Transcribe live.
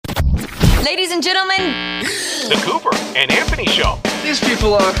Ladies and gentlemen, The Cooper and Anthony Show. These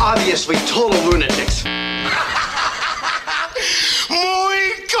people are obviously total lunatics.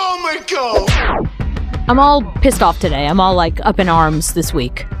 Muy comico! I'm all pissed off today. I'm all like up in arms this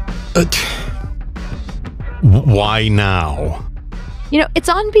week. Why now? You know, it's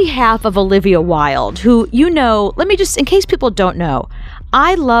on behalf of Olivia Wilde, who, you know, let me just, in case people don't know,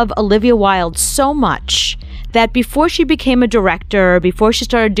 I love Olivia Wilde so much that before she became a director, before she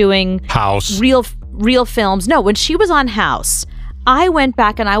started doing House. real films, no, when she was on House, I went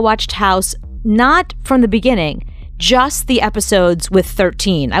back and I watched House not from the beginning, just the episodes with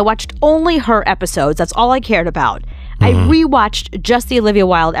 13. I watched only her episodes. That's all I cared about. I rewatched just the Olivia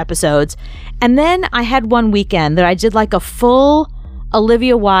Wilde episodes. And then I had one weekend that I did like a full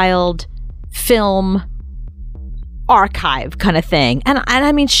Olivia Wilde film archive kind of thing. And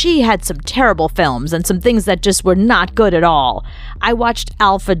I mean, she had some terrible films and some things that just were not good at all. I watched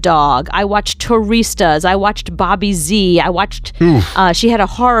Alpha Dog. I watched Touristas. I watched Bobby Z. I watched, she had a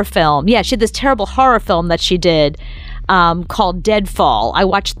horror film. Yeah, she had this terrible horror film that she did called Deadfall. I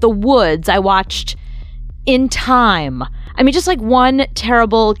watched The Woods. I watched In Time. I mean, just like one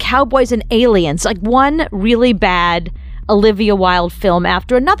terrible Cowboys and Aliens, like one really bad Olivia Wilde film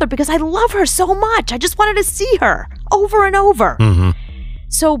after another because I love her so much. I just wanted to see her over and over.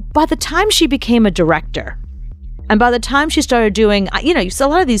 So by the time she became a director and by the time she started doing, you know, you see a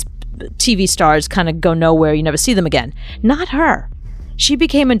lot of these TV stars kind of go nowhere. You never see them again. Not her. She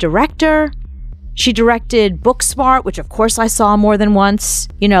became a director. She directed Booksmart, which of course I saw more than once.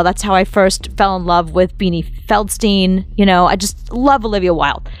 You know, that's how I first fell in love with Beanie Feldstein. You know, I just love Olivia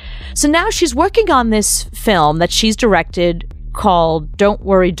Wilde. So now she's working on this film that she's directed called Don't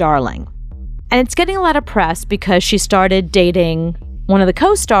Worry, Darling. And it's getting a lot of press because she started dating one of the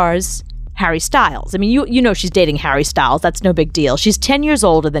co-stars, Harry Styles. I mean, you know she's dating Harry Styles. That's no big deal. She's 10 years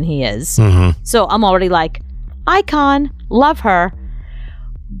older than he is. So I'm already like, icon, love her.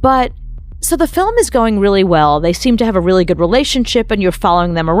 But so the film is going really well. They seem to have a really good relationship and you're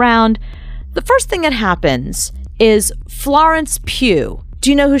following them around. The first thing that happens is Florence Pugh. Do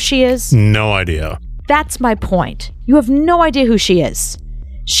you know who she is? No idea. That's my point. You have no idea who she is.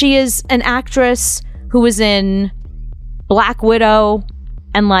 She is an actress who was in Black Widow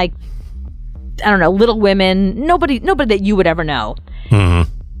and like, I don't know, Little Women. Nobody that you would ever know.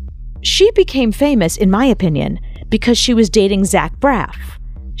 She became famous, in my opinion, because she was dating Zach Braff.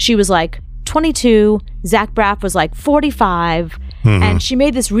 She was like 22. Zach Braff was like 45. And she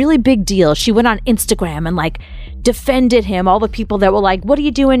made this really big deal. She went on Instagram and like defended him. All the people that were like, what are you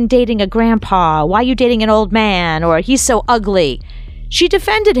doing dating a grandpa? Why are you dating an old man? Or he's so ugly. She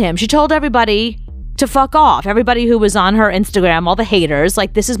defended him. She told everybody to fuck off. Everybody who was on her Instagram, all the haters,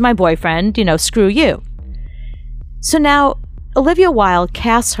 like, this is my boyfriend, you know, screw you. So now Olivia Wilde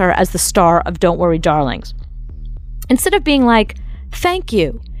casts her as the star of Don't Worry, Darlings. Instead of being like, thank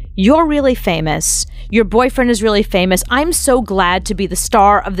you. You're really famous. Your boyfriend is really famous. I'm so glad to be the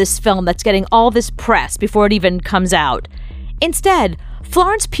star of this film that's getting all this press before it even comes out. Instead,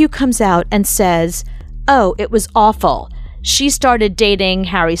 Florence Pugh comes out and says, oh, it was awful. She started dating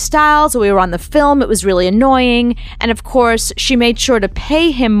Harry Styles. We were on the film. It was really annoying. And of course, she made sure to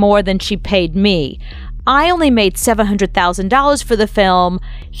pay him more than she paid me. I only made $700,000 for the film.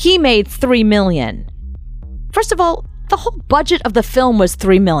 He made $3 million. First of all, the whole budget of the film was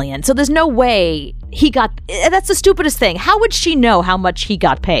 $3 million, so there's no way he got. That's the stupidest thing. How would she know how much he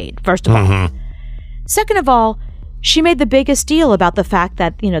got paid? First of all, second of all, she made the biggest deal about the fact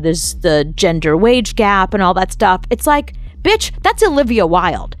that, you know, there's the gender wage gap and all that stuff. It's like, bitch, that's Olivia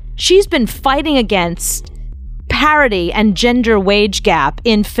Wilde. She's been fighting against parity and gender wage gap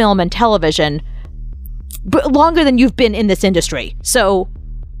in film and television longer than you've been in this industry. So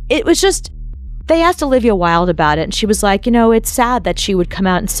it was just. They asked Olivia Wilde about it, and she was like, you know, it's sad that she would come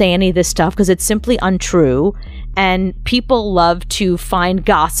out and say any of this stuff because it's simply untrue, and people love to find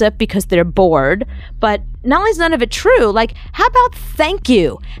gossip because they're bored, but not only is none of it true, like, how about thank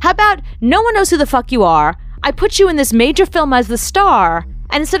you? How about no one knows who the fuck you are, I put you in this major film as the star,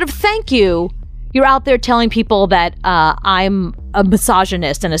 and instead of thank you, you're out there telling people that I'm a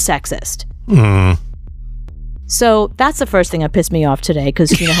misogynist and a sexist. So that's the first thing that pissed me off today,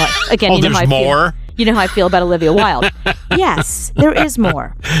 because you know how, again, you know how I feel. You know how I feel about Olivia Wilde. Yes, there is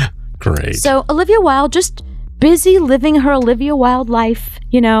more. Great. So Olivia Wilde, just busy living her Olivia Wilde life,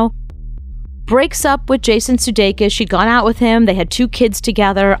 you know, breaks up with Jason Sudeikis. She'd gone out with him. They had 2 kids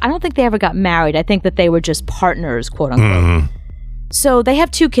together. I don't think they ever got married. I think that they were just partners, quote unquote. So they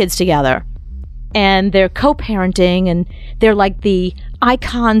have 2 kids together, and they're co-parenting, and they're like the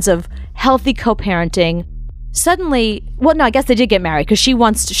icons of healthy co-parenting. suddenly, well, no, I guess they did get married because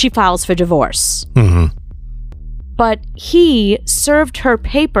she files for divorce. But he served her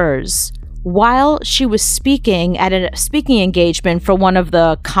papers while she was speaking at a speaking engagement for one of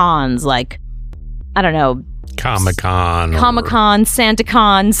the cons, like, I don't know, Comic-Con. Comic-Con,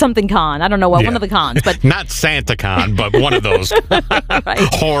 Santa-Con, something con. I don't know what, one of the cons. But not Santa-Con, but one of those.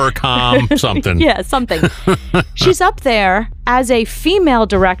 Horror-com, something. Yeah, something. She's up there as a female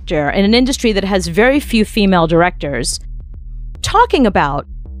director in an industry that has very few female directors, talking about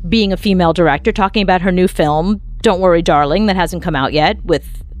being a female director, talking about her new film, Don't Worry, Darling, that hasn't come out yet,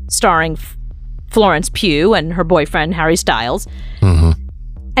 with starring Florence Pugh and her boyfriend, Harry Styles.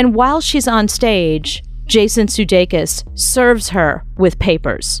 And while she's on stage, Jason Sudeikis serves her with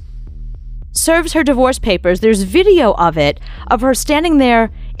papers. Serves her divorce papers. There's video of it, of her standing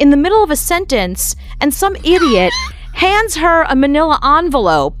there in the middle of a sentence, and some idiot hands her a manila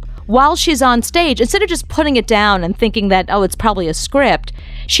envelope while she's on stage. Instead of just putting it down and thinking that, oh, it's probably a script,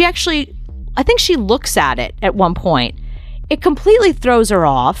 she actually, I think she looks at it at one point. It completely throws her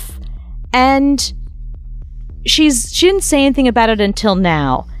off, and she didn't say anything about it until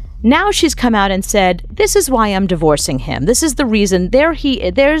now. Now she's come out and said, this is why I'm divorcing him. This is the reason. There's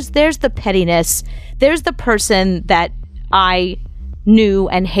the pettiness. There's the person that I knew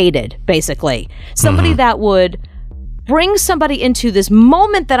and hated, basically. Somebody that would bring somebody into this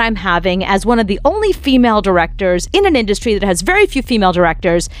moment that I'm having as one of the only female directors in an industry that has very few female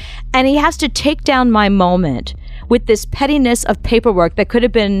directors, and he has to take down my moment with this pettiness of paperwork that could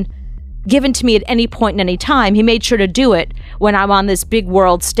have been given to me at any point in any time. He made sure to do it when I'm on this big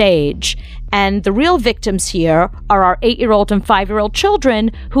world stage. And the real victims here are our 8-year-old and 5-year-old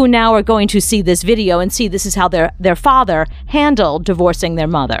children who now are going to see this video and see this is how their father handled divorcing their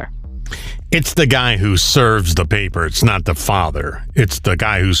mother. It's the guy who serves the paper. It's not the father. It's the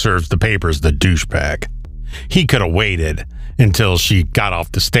guy who serves the papers, the douchebag. He could have waited until she got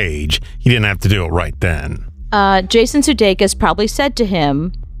off the stage. He didn't have to do it right then. Jason Sudeikis probably said to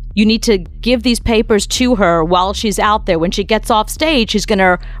him, you need to give these papers to her while she's out there. When she gets off stage, she's going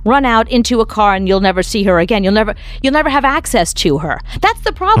to run out into a car and you'll never see her again. You'll never have access to her. That's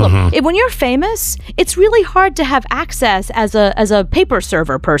the problem. When you're famous, it's really hard to have access as a paper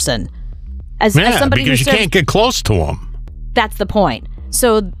server person. As somebody because who you can't get close to him. That's the point.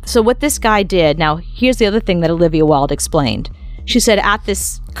 So what this guy did, now here's the other thing that Olivia Wilde explained. She said at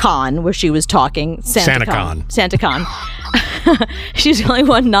this con where she was talking, SantaCon. She's the only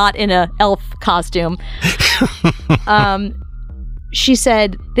one not in a elf costume. She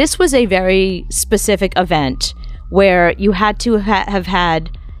said this was a very specific event where you had to have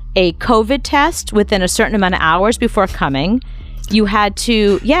had a COVID test within a certain amount of hours before coming. You had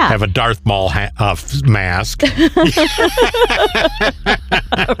to, have a Darth Maul mask. Right.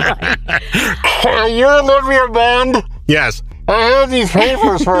 You're Olivia, Belle? Yes. I have these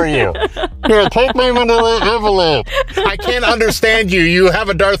papers for you. Here, take my manila envelope. I can't understand you. You have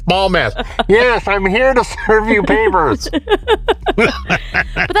a Darth Maul mask. Yes, I'm here to serve you papers.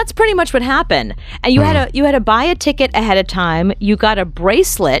 But that's pretty much what happened. And you had to buy a ticket ahead of time. You got a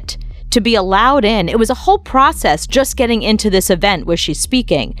bracelet to be allowed in. It was a whole process just getting into this event where she's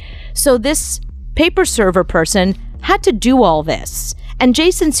speaking. So this paper server person had to do all this. And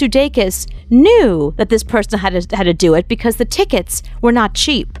Jason Sudeikis knew that this person had to do it because the tickets were not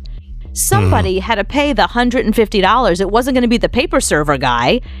cheap. Somebody had to pay the $150. It wasn't going to be the paper server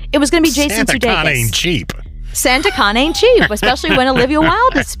guy. It was going to be Jason Sudeikis. SantaCon ain't cheap. SantaCon ain't cheap, especially when Olivia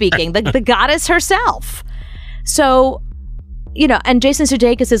Wilde is speaking, the goddess herself. So, and Jason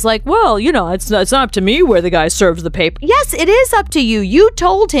Sudeikis is like, well, it's not up to me where the guy serves the paper. Yes, it is up to you. You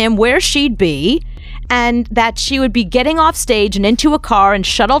told him where she'd be, and that she would be getting off stage and into a car and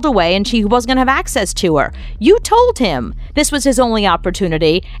shuttled away, and he wasn't going to have access to her. You told him this was his only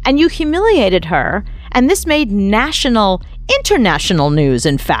opportunity, and you humiliated her, and this made international news,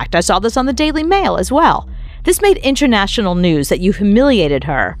 in fact. I saw this on the Daily Mail as well. This made international news that you humiliated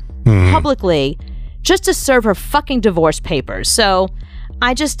her publicly just to serve her fucking divorce papers. So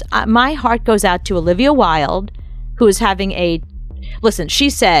my heart goes out to Olivia Wilde, who is having listen, she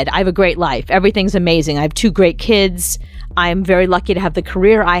said, I have a great life. Everything's amazing. I have 2 great kids. I'm very lucky to have the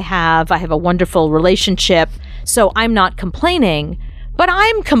career I have. I have a wonderful relationship. So I'm not complaining, but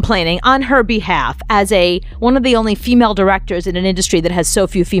I'm complaining on her behalf as one of the only female directors in an industry that has so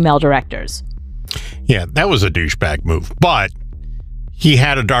few female directors. Yeah, that was a douchebag move. But he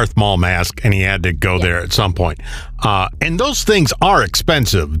had a Darth Maul mask and he had to go there at some point. And those things are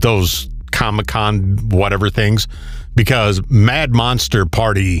expensive, those Comic-Con whatever things, because Mad Monster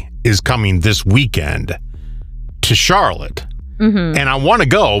Party is coming this weekend to Charlotte. and I want to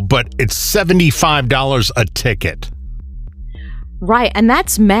go, but it's $75 a ticket. Right, and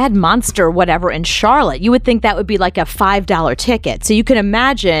that's Mad Monster whatever in Charlotte. You would think that would be like a $5 ticket. So you can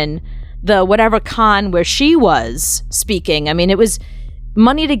imagine the whatever con where she was speaking. I mean, it was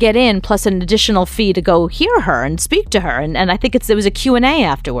money to get in plus an additional fee to go hear her and speak to her. And I think it was a Q&A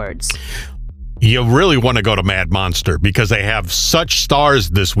afterwards. You really want to go to Mad Monster because they have such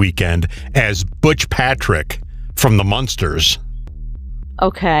stars this weekend as Butch Patrick from the Munsters.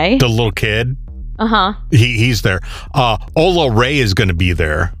 Okay. The little kid. Uh-huh. He's there. Ola Ray is going to be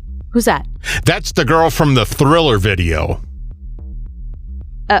there. Who's that? That's the girl from the Thriller video.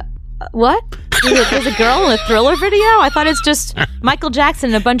 What? There's a girl in a Thriller video? I thought it's just Michael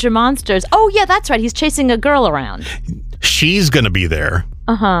Jackson and a bunch of monsters. Oh, yeah, that's right. He's chasing a girl around. She's going to be there.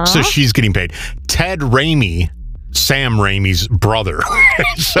 Uh-huh. So she's getting paid. Ted Raimi, Sam Raimi's brother.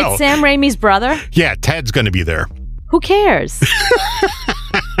 It's Sam Raimi's brother? Yeah, Ted's going to be there. Who cares?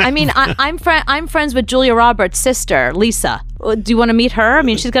 I mean, I'm friends with Julia Roberts' sister, Lisa. Do you want to meet her? I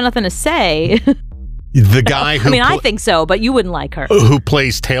mean, she's got nothing to say. The guy who... I think so, but you wouldn't like her. Who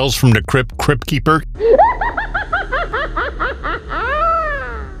plays Tales from the Crypt Keeper.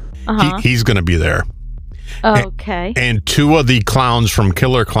 He's going to be there. Okay. And two of the clowns from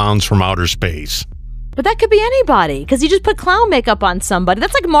Killer Clowns from Outer Space. But that could be anybody, because you just put clown makeup on somebody.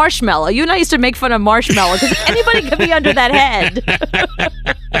 That's like Marshmallow. You and I used to make fun of Marshmallow, because anybody could be under that head.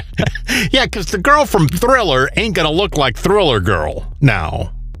 Yeah, because the girl from Thriller ain't going to look like Thriller Girl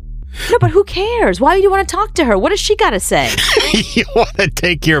now. No, but who cares? Why do you want to talk to her? What does she got to say? You want to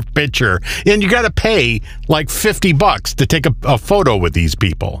take your picture, and you got to pay like $50 to take a photo with these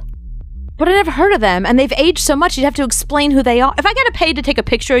people. But I never heard of them, and they've aged so much, you'd have to explain who they are. If I got to pay to take a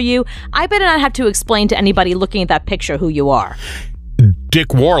picture of you, I better not have to explain to anybody looking at that picture who you are.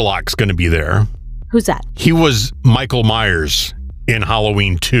 Dick Warlock's going to be there. Who's that? He was Michael Myers in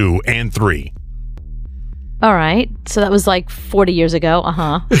Halloween 2 and 3. All right. So that was like 40 years ago.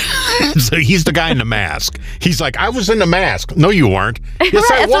 Uh-huh. So he's the guy in the mask. He's like, I was in the mask. No, you weren't. Yes,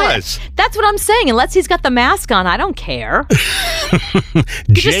 right, I was. That's what I'm saying. Unless he's got the mask on, I don't care.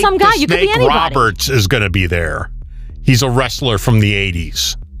 He's just some guy. You could be anybody. Roberts is going to be there. He's a wrestler from the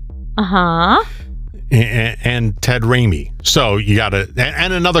 80s. Uh-huh. And Ted Raimi. So you got to...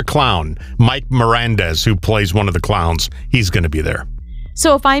 And another clown, Mike Mirandes, who plays one of the clowns. He's going to be there.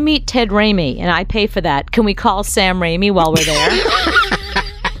 So if I meet Ted Raimi and I pay for that, can we call Sam Raimi while we're there?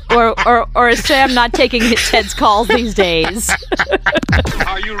 or is Sam not taking Ted's calls these days?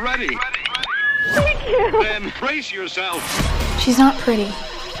 Are you ready? Then brace yourself. She's not pretty.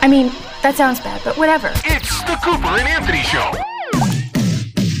 I mean, that sounds bad, but whatever. It's the Cooper and Anthony Show.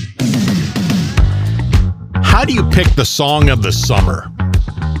 How do you pick the song of the summer?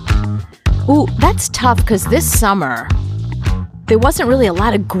 Ooh, that's tough because this summer... there wasn't really a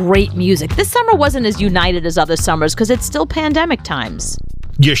lot of great music. This summer wasn't as united as other summers because it's still pandemic times.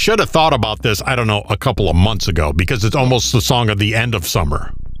 You should have thought about this, I don't know, a couple of months ago because it's almost the song of the end of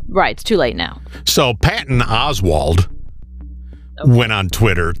summer. Right, it's too late now. So Patton Oswalt went on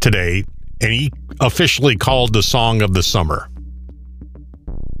Twitter today and he officially called the song of the summer.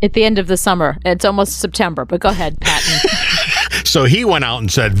 At the end of the summer. It's almost September, but go ahead, Patton. So he went out and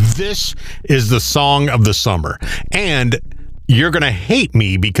said, this is the song of the summer. And... you're going to hate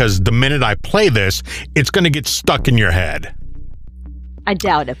me because the minute I play this, it's going to get stuck in your head. I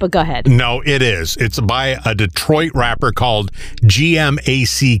doubt it, but go ahead. No, it is. It's by a Detroit rapper called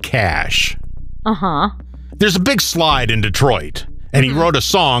GMAC Cash. Uh-huh. There's a big slide in Detroit, and he wrote a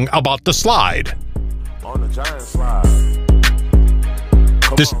song about the slide. On the giant slide.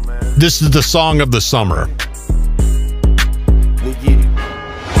 This is the song of the summer.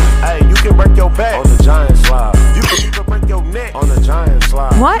 Hey, you can break your back on the giant slide. You can even break your neck on the giant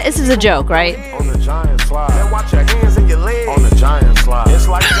slide. What? This is a joke, right? On the giant slide. Then watch your hands and your legs on the giant slide. It's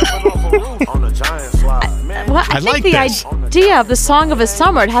like jumping off a roof on the giant slide. Man, well, I think the idea of the song of a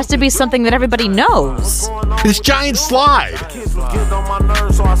summer, it has to be something that everybody knows. This giant slide. Kids was getting on my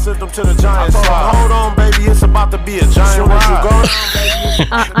nerves, so I sent them to the giant slide. Hold on, baby, it's about to be a giant ride.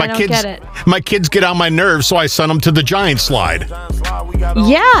 I don't get it. My kids get on my nerves, so I sent them to the giant slide.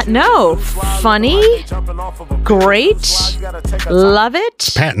 Yeah, no. Funny. Great. Love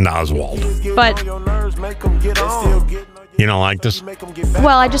it. Patton Oswalt. But you don't like this?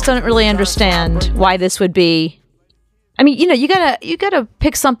 Well, I just don't really understand why this would be. I mean, you know, you gotta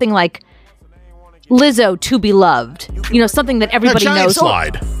pick something like Lizzo, To Be Loved. You know, something that everybody knows.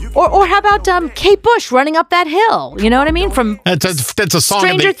 Slide. Or how about Kate Bush running up that hill? You know what I mean? From that's a song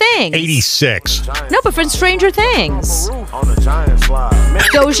Stranger Things. 86. No, but from Stranger Things.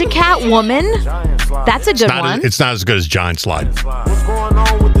 Doja Cat, Woman. That's a good one. It's not as good as Giant Slide.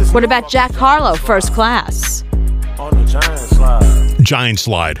 What about Jack Harlow, First Class? On the giant slide. Giant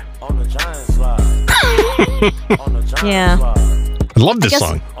Slide. On the giant slide. On the giant Yeah. slide. I love this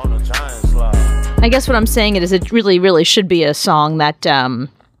song. On the giant slide. I guess what I'm saying is it really, really should be a song that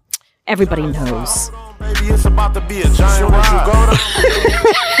everybody knows. Baby, it's about to be a giant ride.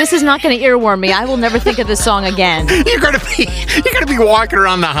 This is not going to earworm me. I will never think of this song again. You're gonna be walking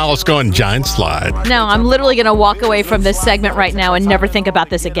around the house going Giant Slide. No, I'm literally going to walk away from this segment right now and never think about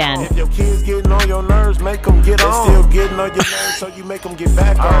this again. If your kids getting on your nerves, make them get on. Still getting on your nerves, so you make them get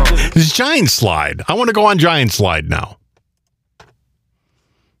back on. It's Giant Slide. I want to go on Giant Slide now.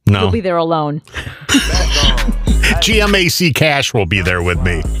 No. You'll be there alone. GMAC Cash will be there with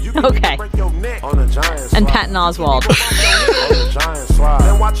me. Okay. On the giant slide. And Patton Oswalt. On the giant slide.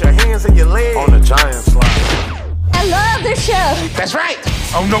 Then watch your hands and your legs. On the giant slide. I love this show. That's right.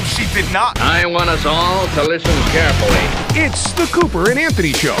 Oh, no, she did not. I want us all to listen carefully. It's the Cooper and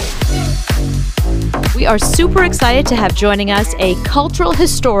Anthony Show. We are super excited to have joining us a cultural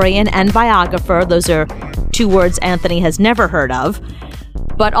historian and biographer. Those are two words Anthony has never heard of.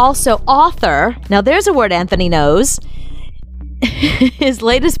 But also author. Now there's a word Anthony knows. His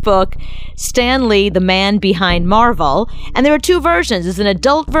latest book, Stan Lee, The Man Behind Marvel. And there are two versions. There's an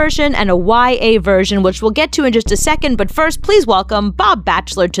adult version and a YA version, which we'll get to in just a second. But first, please welcome Bob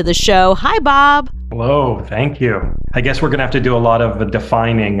Batchelor to the show. Hi, Bob. Hello, thank you. I guess we're going to have to do a lot of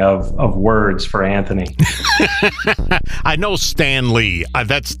defining of words for Anthony. I know Stan Lee.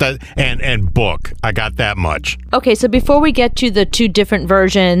 And book. I got that much. Okay, so before we get to the two different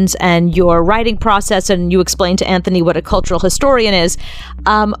versions and your writing process, and you explain to Anthony what a cultural historian is,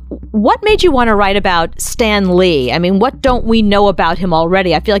 what made you want to write about Stan Lee? I mean, what don't we know about him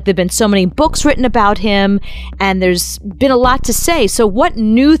already? I feel like there have been so many books written about him, and there's been a lot to say. So what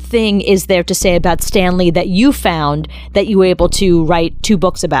new thing is there to say about Stan Lee that you found that you were able to write two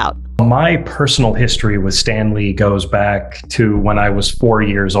books about? My personal history with Stan Lee goes back to when I was 4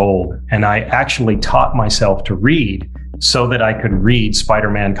 years old, and I actually taught myself to read so that I could read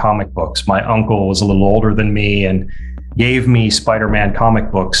Spider-Man comic books. My uncle was a little older than me and gave me Spider-Man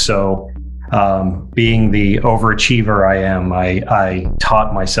comic books. So being the overachiever I am, I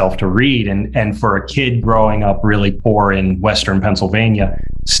taught myself to read. And for a kid growing up really poor in Western Pennsylvania,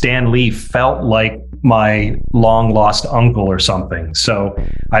 Stan Lee felt like my long lost uncle or something. So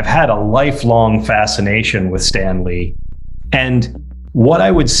I've had a lifelong fascination with Stan Lee. And what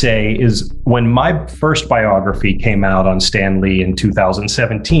I would say is when my first biography came out on Stan Lee in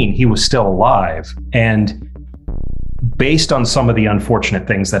 2017, he was still alive. And based on some of the unfortunate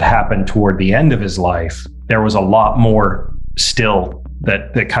things that happened toward the end of his life, there was a lot more still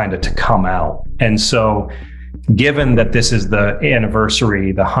that kind of to come out. And so given that this is the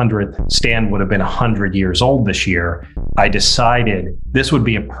anniversary, the 100th, Stan would have been 100 years old this year, I decided this would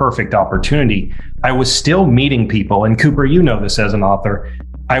be a perfect opportunity. I was still meeting people, and Cooper, you know this as an author,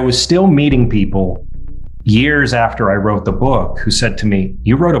 I was still meeting people years after I wrote the book who said to me,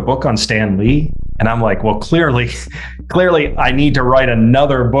 "You wrote a book on Stan Lee?" And I'm like, well, clearly I need to write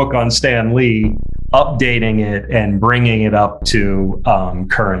another book on Stan Lee, updating it and bringing it up to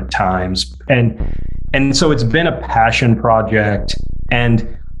current times. And so it's been a passion project.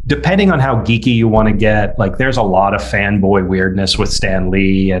 And depending on how geeky you want to get, like there's a lot of fanboy weirdness with Stan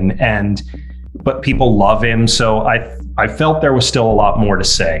Lee but people love him. So I felt there was still a lot more to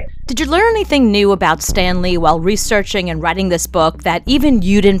say. Did you learn anything new about Stan Lee while researching and writing this book that even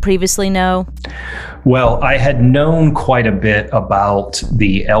you didn't previously know? Well, I had known quite a bit about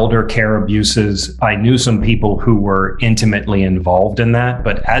the elder care abuses. I knew some people who were intimately involved in that,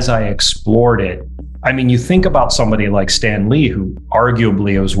 but as I explored it, I mean, you think about somebody like Stan Lee, who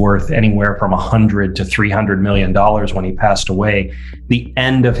arguably was worth anywhere from $100 to $300 million when he passed away. The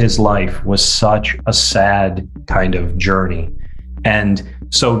end of his life was such a sad kind of journey. And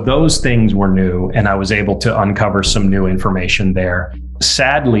so those things were new, and I was able to uncover some new information there.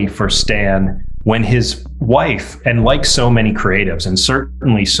 Sadly for Stan, when his wife, and like so many creatives, and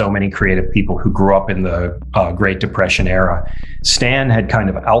certainly so many creative people who grew up in the Great Depression era, Stan had kind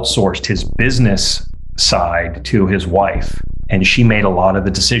of outsourced his business side to his wife, and she made a lot of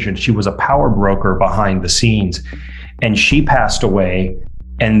the decisions. She was a power broker behind the scenes, and she passed away.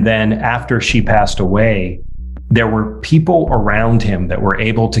 And then after she passed away, there were people around him that were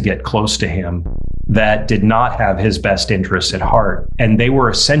able to get close to him that did not have his best interests at heart, and they were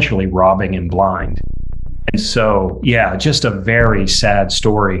essentially robbing him blind. And so, yeah, just a very sad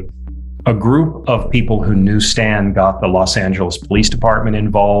story. A group of people who knew Stan got the Los Angeles Police Department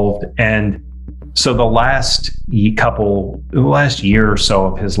involved, and So the last year or so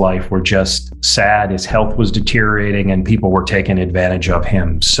of his life were just sad. His health was deteriorating and people were taking advantage of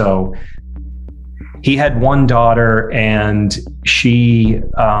him. So he had one daughter, and she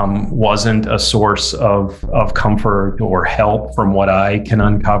wasn't a source of comfort or help from what I can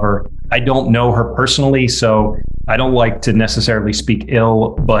uncover. I don't know her personally, so I don't like to necessarily speak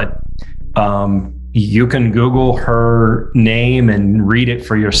ill, but you can Google her name and read it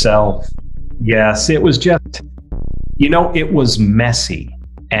for yourself. Yes, it was just, it was messy.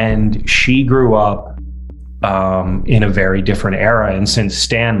 And she grew up in a very different era. And since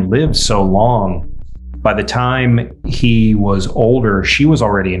Stan lived so long, by the time he was older, she was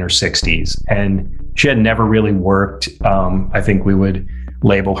already in her 60s, and she had never really worked. I think we would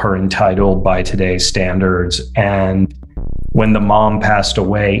label her entitled by today's standards. And when the mom passed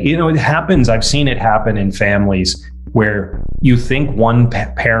away, it happens. I've seen it happen in families where you think one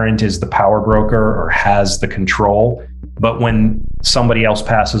parent is the power broker or has the control, but when somebody else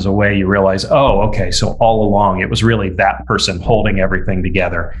passes away, you realize, oh, okay, so all along it was really that person holding everything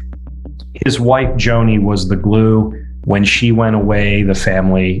together. His wife, Joni, was the glue. When she went away, the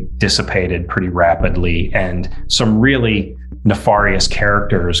family dissipated pretty rapidly, and some really nefarious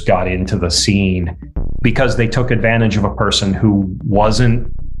characters got into the scene because they took advantage of a person who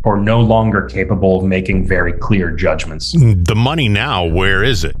wasn't or no longer capable of making very clear judgments. The money now, where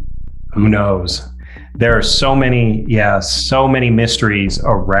is it? Who knows? There are so many mysteries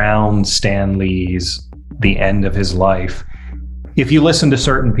around Stan Lee's, the end of his life. If you listen to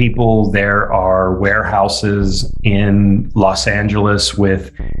certain people, there are warehouses in Los Angeles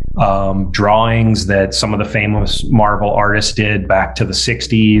with drawings that some of the famous Marvel artists did back to the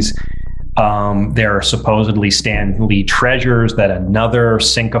 60s. There are supposedly Stan Lee treasures that another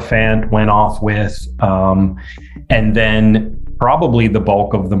sycophant went off with. And then probably the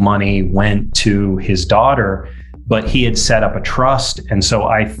bulk of the money went to his daughter, but he had set up a trust. And so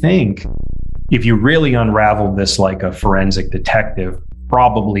I think if you really unravel this like a forensic detective,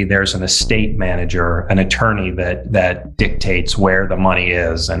 probably there's an estate manager, an attorney that dictates where the money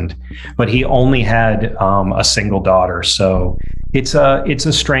is. But he only had a single daughter. So it's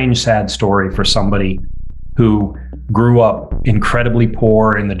a strange, sad story for somebody who grew up incredibly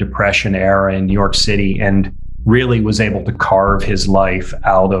poor in the Depression era in New York City and really was able to carve his life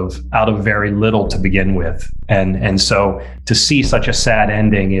out of very little to begin with. And so to see such a sad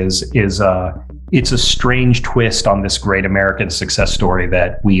ending it's a strange twist on this great American success story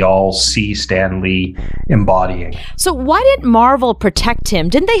that we all see Stan Lee embodying. So why didn't Marvel protect him?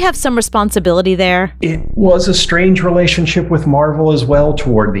 Didn't they have some responsibility there? It was a strange relationship with Marvel as well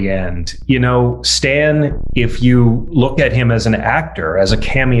toward the end. Stan, if you look at him as an actor, as a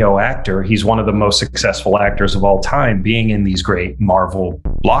cameo actor, he's one of the most successful actors of all time, being in these great Marvel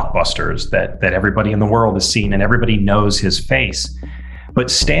blockbusters that everybody in the world has seen and everybody knows his face. But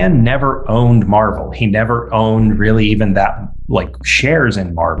Stan never owned Marvel. He never owned really even that like shares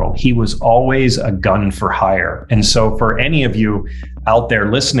in Marvel. He was always a gun for hire. And so for any of you out there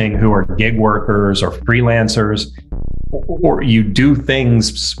listening who are gig workers or freelancers, or you do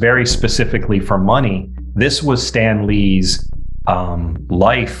things very specifically for money, this was Stan Lee's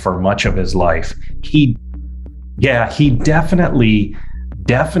life for much of his life. He definitely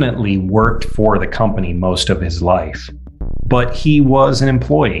worked for the company most of his life. But he was an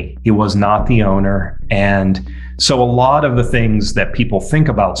employee. He was not the owner. And so a lot of the things that people think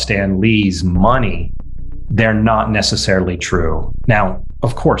about Stan Lee's money, they're not necessarily true. Now,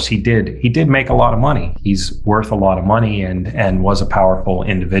 of course, he did make a lot of money. He's worth a lot of money and was a powerful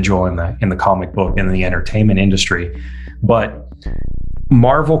individual in the comic book and the entertainment industry. But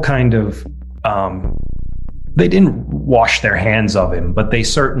Marvel kind of they didn't wash their hands of him, but they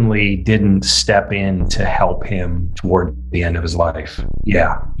certainly didn't step in to help him toward the end of his life.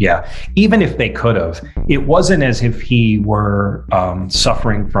 Yeah. Even if they could have, it wasn't as if he were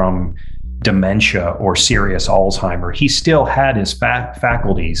suffering from dementia or serious Alzheimer. He still had his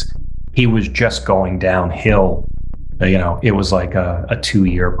faculties. He was just going downhill. It was like a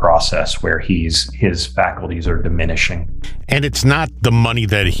 2-year process where his faculties are diminishing. And it's not the money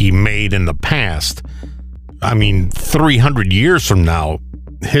that he made in the past. I mean, 300 years from now,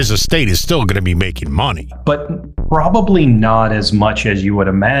 his estate is still going to be making money. But probably not as much as you would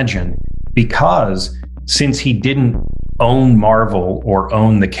imagine, because since he didn't own Marvel or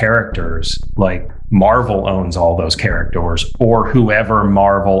own the characters, like Marvel owns all those characters, or whoever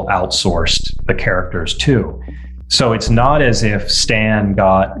Marvel outsourced the characters to. So it's not as if Stan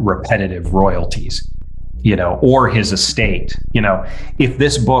got repetitive royalties, or his estate. If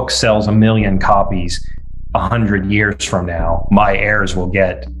this book sells 1 million copies, 100 years from now, my heirs will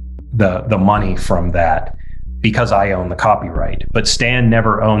get the money from that because I own the copyright. But Stan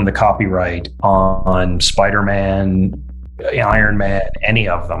never owned the copyright on Spider-Man, Iron Man, any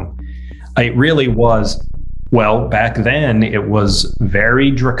of them. It really was, well, back then it was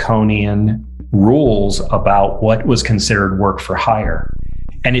very draconian rules about what was considered work for hire.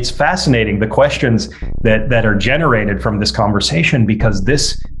 And it's fascinating, the questions that are generated from this conversation, because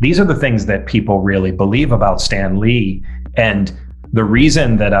these are the things that people really believe about Stan Lee. And the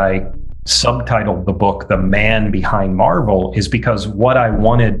reason that I subtitled the book The Man Behind Marvel is because what I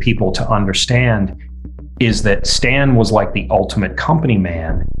wanted people to understand is that Stan was like the ultimate company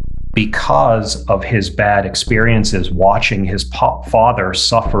man because of his bad experiences watching his father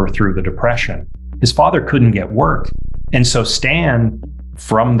suffer through the Depression. His father couldn't get work. And so Stan,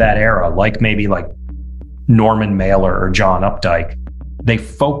 from that era, like maybe like Norman Mailer or John Updike, they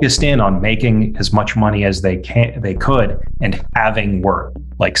focused in on making as much money as they could and having work.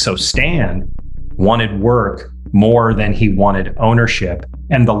 Like, so Stan wanted work more than he wanted ownership.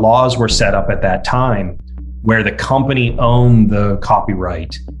 And the laws were set up at that time where the company owned the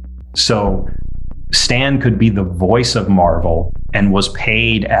copyright. So Stan could be the voice of Marvel and was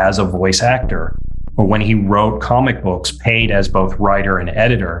paid as a voice actor. Or when he wrote comic books, paid as both writer and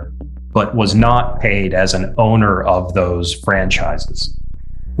editor, but was not paid as an owner of those franchises,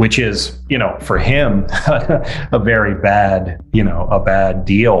 which is, for him, a very bad, a bad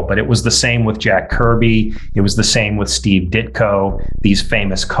deal. But it was the same with Jack Kirby. It was the same with Steve Ditko, these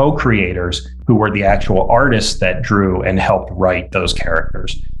famous co-creators who were the actual artists that drew and helped write those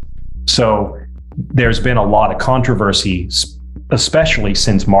characters. So there's been a lot of controversy, especially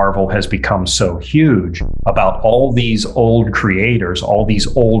since Marvel has become so huge, about all these old creators, all these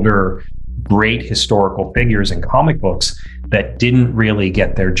older, great historical figures in comic books that didn't really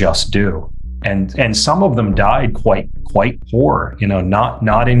get their just due. And some of them died quite poor,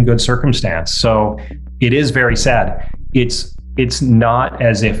 not in good circumstance. So it is very sad. It's not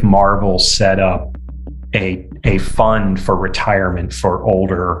as if Marvel set up a fund for retirement for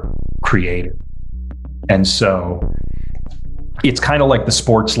older creators. And so it's kind of like the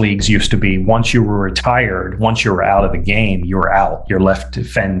sports leagues used to be. Once you were retired, once you were out of the game, you were out. You're left to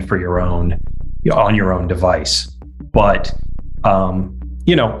fend for your own, on your own device. But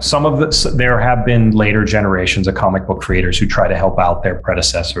there have been later generations of comic book creators who try to help out their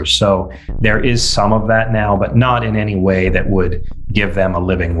predecessors. So there is some of that now, but not in any way that would give them a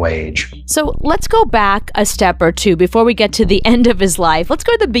living wage. So let's go back a step or two before we get to the end of his life. Let's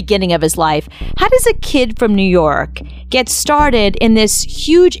go to the beginning of his life. How does a kid from New York get started in this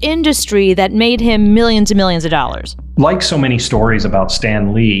huge industry that made him millions and millions of dollars? Like so many stories about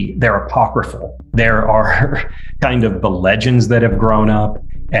Stan Lee, they're apocryphal. There are kind of the legends that have grown up,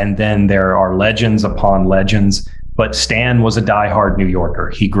 and then there are legends upon legends. But Stan was a diehard New Yorker.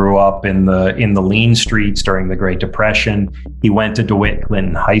 He grew up in the lean streets during the Great Depression. He went to DeWitt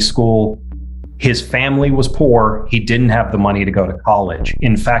Clinton High School. His family was poor. He didn't have the money to go to college.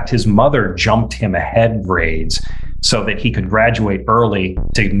 In fact, his mother jumped him ahead grades so that he could graduate early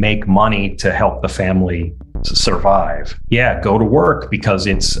to make money to help the family survive. Yeah, go to work because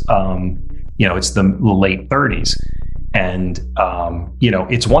it's the late 30s. And,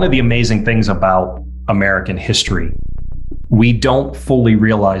 it's one of the amazing things about American history. We don't fully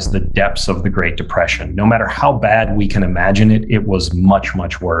realize the depths of the Great Depression. No matter how bad we can imagine it, it was much,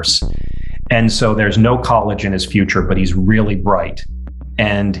 much worse. And so there's no college in his future, but he's really bright.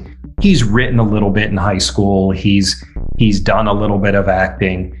 And he's written a little bit in high school. He's done a little bit of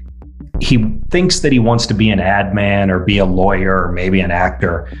acting. He thinks that he wants to be an ad man or be a lawyer or maybe an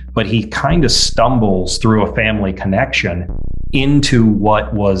actor, but he kind of stumbles through a family connection into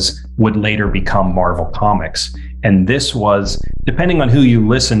what would later become Marvel Comics. And this was, depending on who you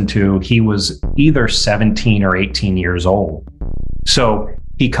listen to, he was either 17 or 18 years old. So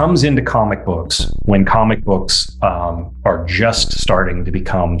he comes into comic books when comic books are just starting to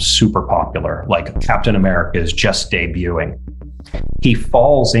become super popular, like Captain America is just debuting. He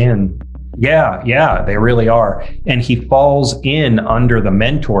falls in, yeah, they really are. And he falls in under the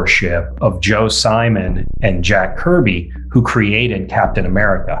mentorship of Joe Simon and Jack Kirby, who created Captain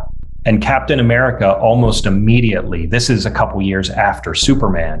America. And Captain America almost immediately, this is a couple years after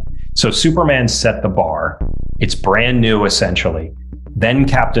Superman. So Superman set the bar. It's brand new, essentially. Then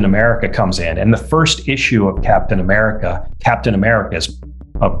Captain America comes in. And the first issue of Captain America is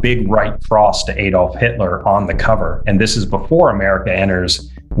a big right cross to Adolf Hitler on the cover. And this is before America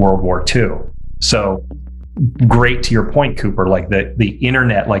enters World War II. So great to your point, Cooper, like the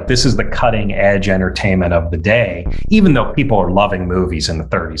internet, like this is the cutting edge entertainment of the day, even though people are loving movies in the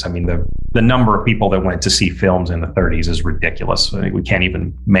 30s. I mean, the number of people that went to see films in the 30s is ridiculous. I mean, we can't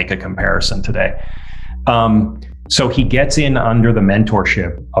even make a comparison today. So he gets in under the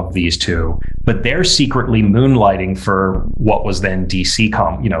mentorship of these two, but they're secretly moonlighting for what was then DC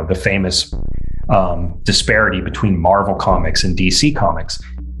the famous disparity between Marvel Comics and DC Comics.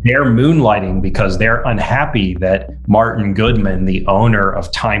 They're moonlighting because they're unhappy that Martin Goodman, the owner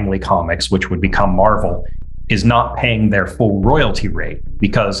of Timely Comics, which would become Marvel, is not paying their full royalty rate,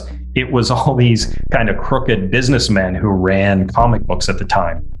 because it was all these kind of crooked businessmen who ran comic books at the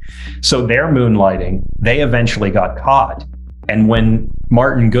time. So they're moonlighting. They eventually got caught. And when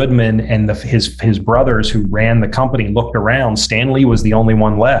Martin Goodman and his brothers who ran the company looked around, Stan Lee was the only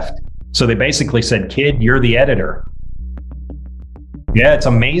one left. So they basically said, "Kid, you're the editor." Yeah, it's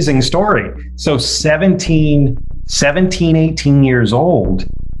an amazing story. So 18 years old,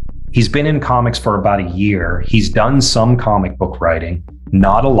 he's been in comics for about a year. He's done some comic book writing,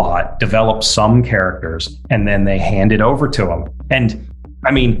 not a lot, developed some characters, and then they hand it over to him. And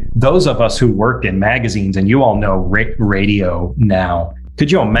I mean, those of us who worked in magazines, and you all know radio now,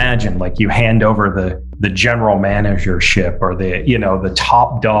 could you imagine, like, you hand over the general managership or the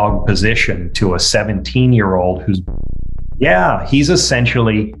top dog position to a 17-year-old who's,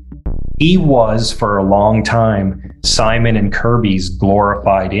 he was for a long time Simon and Kirby's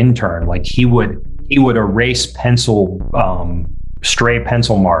glorified intern. Like he would erase stray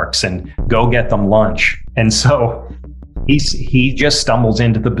pencil marks and go get them lunch. And so he just stumbles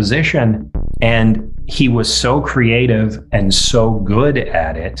into the position, and he was so creative and so good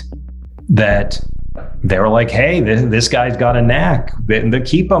at it that they were like, "Hey, this guy's got a knack." They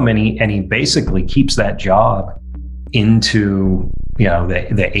keep him, and he basically keeps that job into the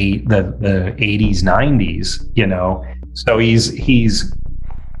 80s, 90s. So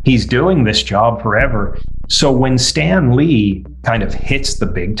he's doing this job forever. So when Stan Lee kind of hits the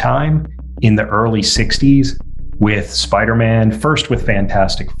big time in the early 60s with Spider-Man, first with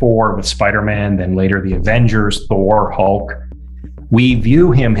Fantastic Four, with Spider-Man, then later the Avengers, Thor, Hulk, we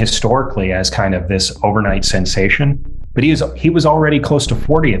view him historically as kind of this overnight sensation. But he was already close to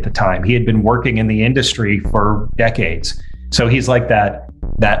 40 at the time. He had been working in the industry for decades. So he's like that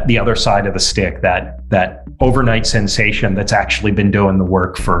the other side of the stick, that overnight sensation that's actually been doing the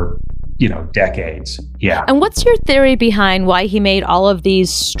work for decades. Yeah. And what's your theory behind why he made all of these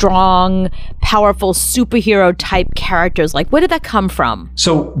strong, powerful superhero type characters? Like, where did that come from?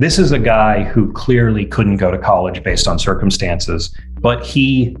 So this is a guy who clearly couldn't go to college based on circumstances, but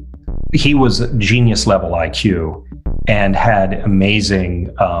he was genius level IQ and had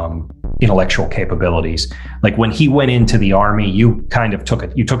amazing intellectual capabilities. Like when he went into the army, you kind of took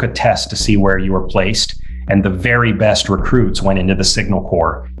a test to see where you were placed, and the very best recruits went into the Signal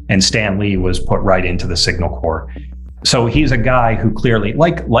Corps, and Stan Lee was put right into the Signal Corps. So he's a guy who clearly,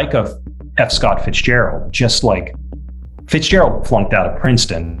 like a F. Scott Fitzgerald, just like Fitzgerald flunked out of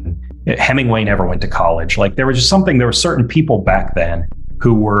Princeton. Hemingway never went to college. Like there were certain people back then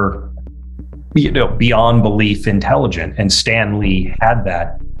who were beyond belief intelligent, and Stan Lee had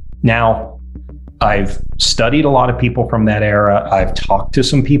that. Now, I've studied a lot of people from that era. I've talked to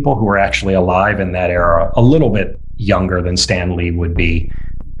some people who are actually alive in that era, a little bit younger than Stan Lee would be,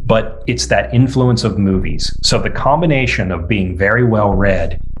 but it's that influence of movies. So the combination of being very well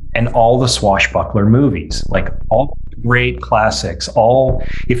read and all the swashbuckler movies, like all the great classics,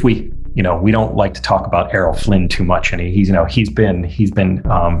 we don't like to talk about Errol Flynn too much, and he's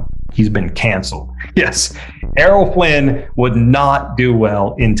been canceled. Yes, Errol Flynn would not do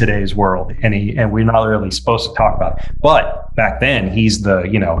well in today's world, and we're not really supposed to talk about it. But back then, he's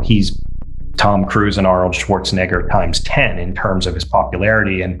Tom Cruise and Arnold Schwarzenegger times 10 in terms of his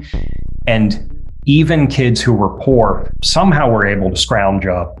popularity, and even kids who were poor somehow were able to scrounge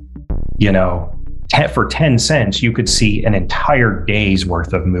up, for 10 cents, you could see an entire day's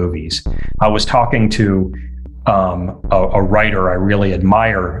worth of movies. I was talking to a writer I really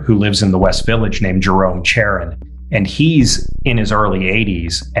admire who lives in the West Village named Jerome Charon, and he's in his early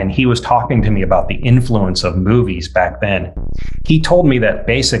 80s, and he was talking to me about the influence of movies back then. He told me that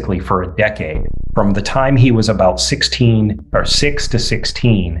basically for a decade, from the time he was about 6 to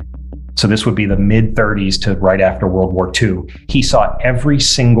 16, so this would be the mid-30s to right after World War II, he saw every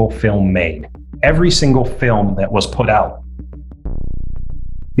single film made, every single film that was put out.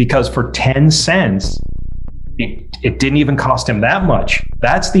 Because for 10 cents, it didn't even cost him that much.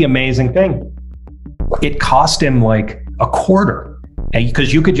 That's the amazing thing. It cost him like a quarter,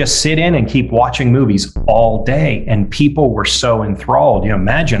 because you could just sit in and keep watching movies all day, and people were so enthralled.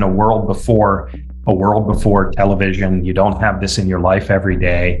 Imagine a world before a world before television. You don't have this in your life every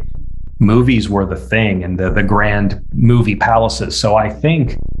day. Movies were the thing, and the grand movie palaces. So I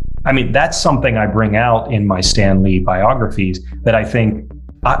think, I mean, that's something I bring out in my Stan Lee biographies, that I think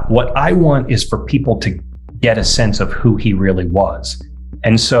what I want is for people to get a sense of who he really was.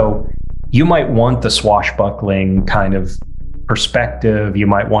 And so you might want the swashbuckling kind of perspective. You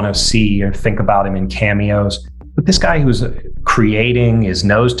might want to see or think about him in cameos. But this guy who's creating, his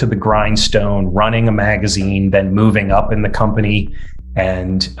nose to the grindstone, running a magazine, then moving up in the company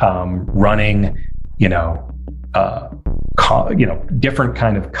and running, different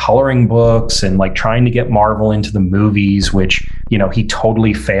kind of coloring books, and like trying to get Marvel into the movies, which, he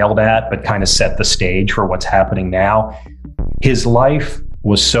totally failed at, but kind of set the stage for what's happening now. His life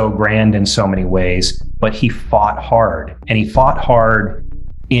was so grand in so many ways, but he fought hard, and he fought hard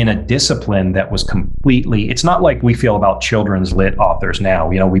in a discipline that was completely, it's not like we feel about children's lit authors now.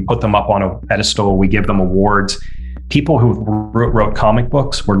 We put them up on a pedestal, we give them awards. People who wrote comic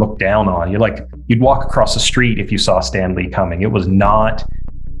books were looked down on. You'd walk across the street if you saw Stan Lee coming. It was not,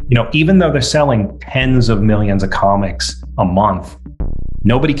 even though they're selling tens of millions of comics a month,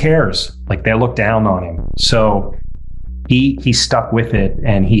 nobody cares. Like, they look down on him. So he stuck with it,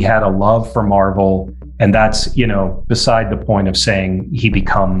 and he had a love for Marvel. And that's, beside the point of saying he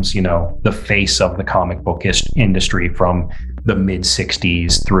becomes, the face of the comic book industry from the mid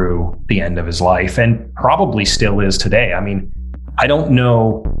 60s through the end of his life, and probably still is today. I mean, I don't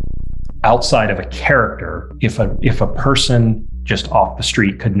know, outside of a character, if a person just off the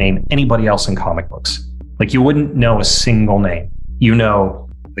street could name anybody else in comic books. Like, you wouldn't know a single name.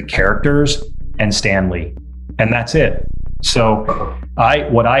 The characters and Stan Lee, and that's it. So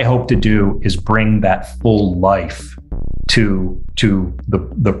what I hope to do is bring that full life to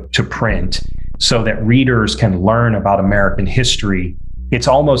print, so that readers can learn about American history. It's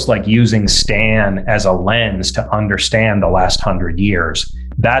almost like using Stan as a lens to understand the last 100 years.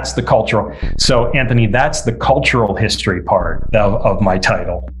 That's the cultural. So, Anthony, that's the cultural history part of my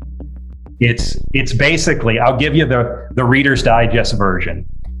title. It's basically, I'll give you the Reader's Digest version.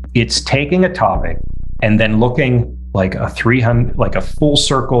 It's taking a topic and then looking like a full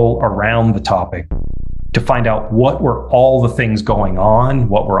circle around the topic to find out what were all the things going on,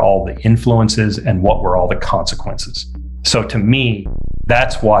 what were all the influences, and what were all the consequences. So to me,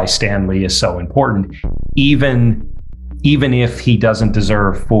 that's why Stan Lee is so important, even if he doesn't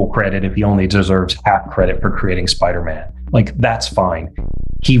deserve full credit, if he only deserves half credit for creating Spider-Man. Like, that's fine.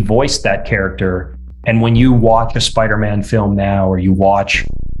 He voiced that character, and when you watch a Spider-Man film now, or you watch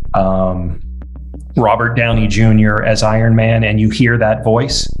Robert Downey Jr. as Iron Man, and you hear that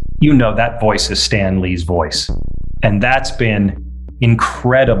voice, that voice is Stan Lee's voice. And that's been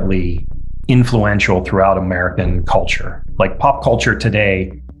incredibly influential throughout American culture. Like, pop culture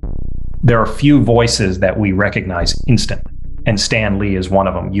today, there are few voices that we recognize instantly, and Stan Lee is one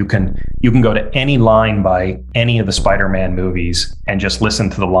of them. You can go to any line by any of the Spider-Man movies and just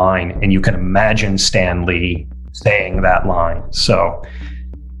listen to the line, and you can imagine Stan Lee saying that line. So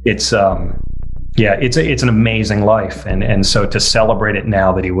it's it's an amazing life, and so to celebrate it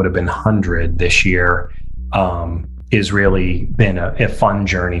now that he would have been 100 this year is really been a fun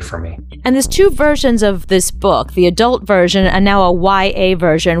journey for me. And there's two versions of this book, the adult version and now a YA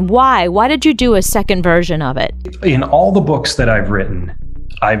version. Why did you do a second version of it? In all the books that I've written,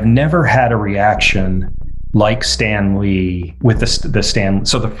 I've never had a reaction like Stan Lee with the Stan.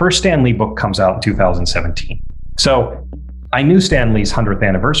 So the first Stan Lee book comes out in 2017. So I knew Stan Lee's 100th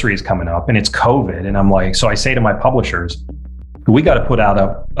anniversary is coming up, and it's COVID. And I'm like, so I say to my publishers, we got to put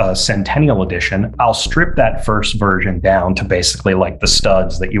out a centennial edition. I'll strip that first version down to basically like the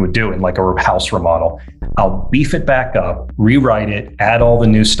studs that you would do in like a house remodel. I'll beef it back up, rewrite it, add all the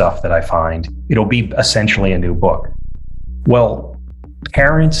new stuff that I find. It'll be essentially a new book. Well,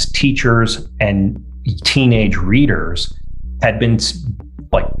 parents, teachers, and teenage readers had been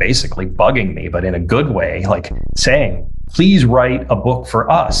like basically bugging me, but in a good way, like saying, please write a book for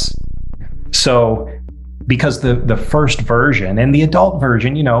us. So because the first version and the adult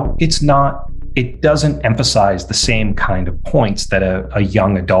version, it doesn't emphasize the same kind of points that a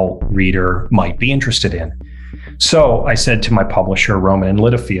young adult reader might be interested in. So I said to my publisher, Roman and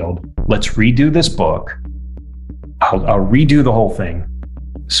Littlefield, let's redo this book. I'll redo the whole thing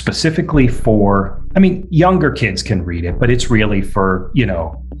specifically for, younger kids can read it, but it's really for,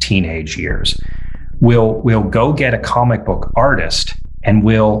 teenage years. We'll go get a comic book artist and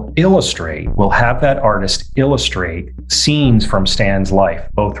we'll have that artist illustrate scenes from Stan's life,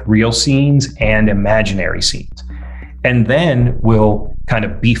 both real scenes and imaginary scenes. And then we'll kind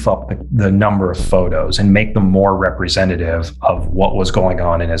of beef up the number of photos and make them more representative of what was going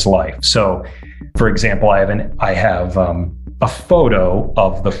on in his life. So, for example, I have a photo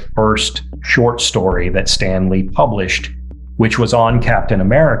of the first short story that Stan Lee published, which was on Captain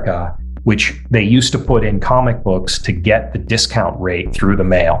America, which they used to put in comic books to get the discount rate through the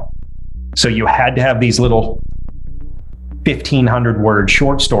mail. So you had to have these little 1,500 word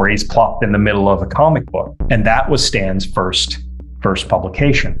short stories plopped in the middle of a comic book. And that was Stan's first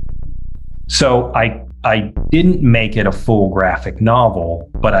publication. So I didn't make it a full graphic novel,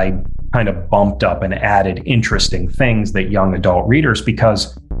 but I kind of bumped up and added interesting things that young adult readers,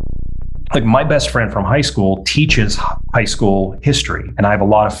 because like my best friend from high school teaches high school history. And I have a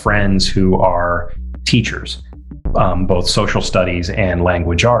lot of friends who are teachers, both social studies and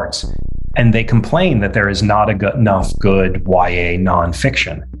language arts. And they complain that there is not enough good YA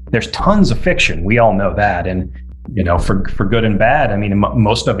nonfiction. There's tons of fiction. We all know that. And, you know, for good and bad, I mean,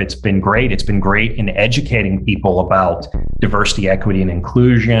 most of it's been great. It's been great in educating people about diversity, equity, and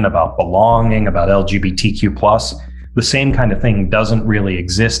inclusion, about belonging, about LGBTQ+. The same kind of thing doesn't really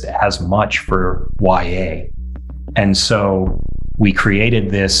exist as much for YA. And so we created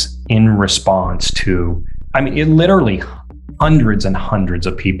this in response to, I mean, it literally hundreds and hundreds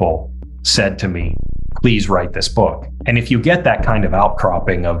of people said to me, please write this book. And if you get that kind of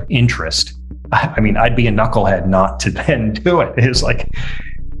outcropping of interest, I mean, I'd be a knucklehead not to then do it. It's like,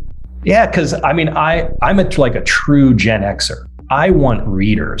 yeah, because I mean, I'm like a true Gen Xer. I want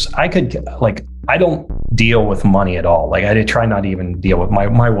readers. I don't deal with money at all. Like I try not to even deal with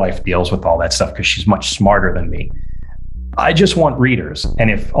my wife deals with all that stuff because she's much smarter than me. I just want readers. And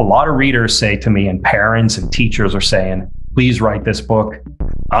if a lot of readers say to me, and parents and teachers are saying, please write this book,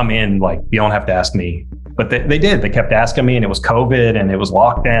 I'm in. Like, you don't have to ask me. But they did. They kept asking me, and it was COVID and it was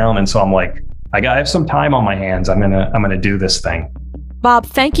lockdown. And so I'm like, I have some time on my hands. I'm gonna do this thing. Bob,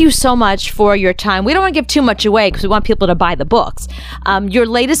 thank you so much for your time. We don't want to give too much away because we want people to buy the books. Your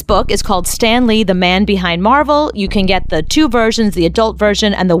latest book is called Stan Lee, The Man Behind Marvel. You can get the 2 versions, the adult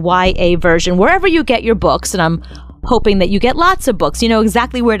version and the YA version, wherever you get your books. And I'm hoping that you get lots of books. You know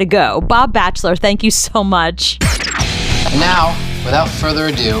exactly where to go. Bob Batchelor, thank you so much. And now, without further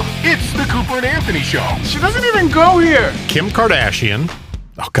ado, It's the Cooper and Anthony Show. She doesn't even go here. Kim Kardashian.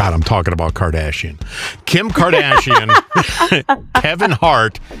 Oh, God, I'm talking about Kardashian. Kim Kardashian, Kevin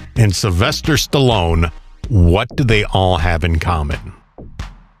Hart, and Sylvester Stallone. What do they all have in common?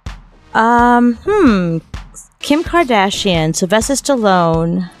 Kim Kardashian, Sylvester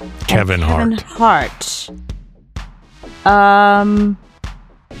Stallone, Kevin Hart.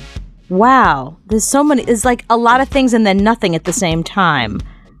 Wow. There's so many. There's like a lot of things and then nothing at the same time.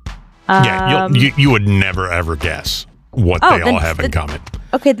 Yeah, you would never, ever guess what they all have in common.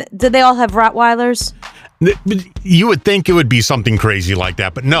 Okay, do they all have Rottweilers? You would think it would be something crazy like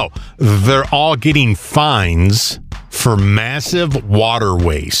that, but no. They're all getting fines for massive water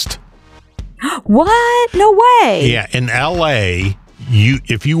waste. What? No way. Yeah, in LA,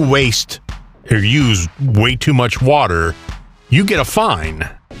 if you waste or use way too much water, you get a fine.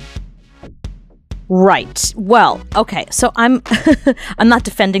 Right. Well, okay. So I'm I'm not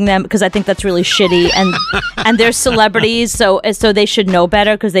defending them because I think that's really shitty, and they're celebrities, so they should know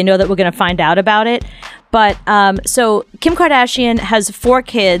better because they know that we're going to find out about it. But so Kim Kardashian has 4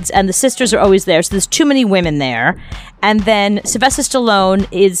 kids, and the sisters are always there. So there's too many women there. And then Sylvester Stallone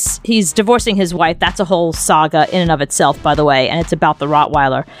he's divorcing his wife. That's a whole saga in and of itself, by the way, and it's about the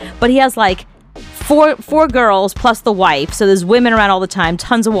Rottweiler. But he has like four girls plus the wife, so there's women around all the time,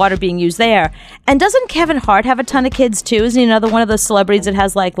 tons of water being used there. And doesn't Kevin Hart have a ton of kids too? Isn't he another one of those celebrities that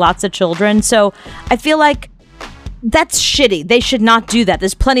has like lots of children? So I feel like that's shitty. They should not do that.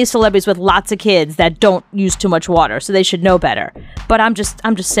 There's plenty of celebrities with lots of kids that don't use too much water, so they should know better. But I'm just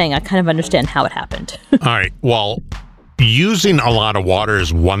saying I kind of understand how it happened. All right. Well, using a lot of water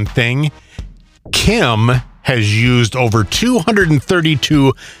is one thing. Kim has used over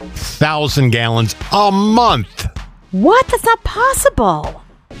 232,000 gallons a month. What? That's not possible.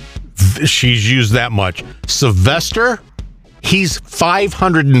 She's used that much. Sylvester, he's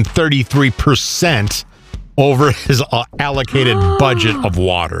 533% over his allocated budget of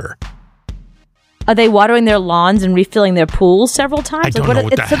water. Are they watering their lawns and refilling their pools several times? I don't know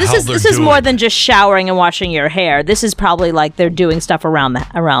what the hell this is more than just showering and washing your hair. This is probably like they're doing stuff around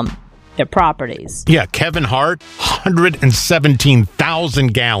their properties. Yeah, Kevin Hart,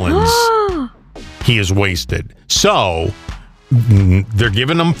 117,000 gallons he has wasted. So they're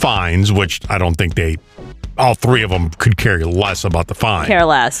giving them fines, which I don't think all 3 of them could care less about the fine. Care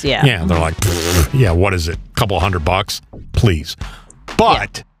less, yeah. Yeah, they're like, yeah, what is it? A couple $100, please.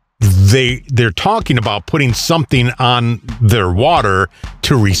 But they're talking about putting something on their water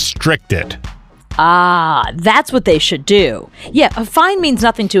to restrict it. Ah, that's what they should do. Yeah, a fine means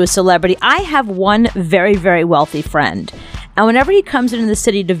nothing to a celebrity. I have one very, very wealthy friend, and whenever he comes into the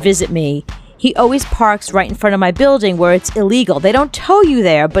city to visit me, he always parks right in front of my building where it's illegal. They don't tow you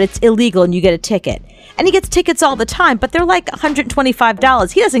there, but it's illegal and you get a ticket. And he gets tickets all the time, but they're like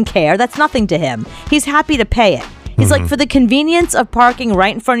 $125. He doesn't care. That's nothing to him. He's happy to pay it. He's like, for the convenience of parking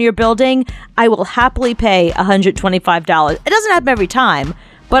right in front of your building, I will happily pay $125. It doesn't happen every time,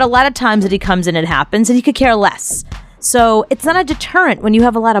 but a lot of times that he comes in, it happens, and he could care less. So it's not a deterrent when you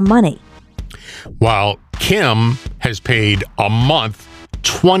have a lot of money. While Kim has paid a month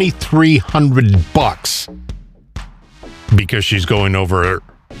 $2,300 because she's going over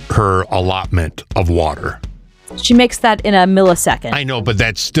her allotment of water. She makes that in a millisecond. I know, but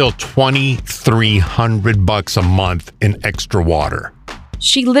that's still $2,300 a month in extra water.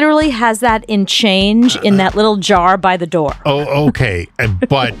 She literally has that in change in that little jar by the door. Oh, okay.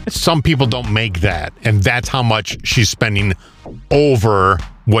 But some people don't make that. And that's how much she's spending over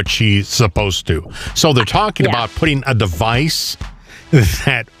what she's supposed to. So they're talking about putting a device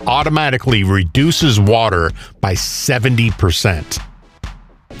that automatically reduces water by 70%.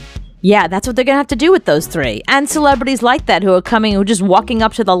 Yeah, that's what they're going to have to do with those three. And celebrities like that who are coming, who are just walking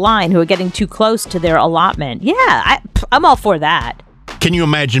up to the line, who are getting too close to their allotment. Yeah, I'm all for that. Can you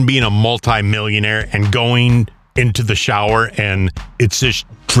imagine being a multimillionaire and going into the shower and it's just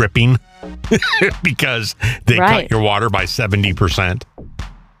dripping because they cut your water by 70%?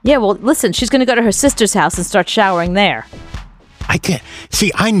 Yeah, well, listen, she's going to go to her sister's house and start showering there. I can't.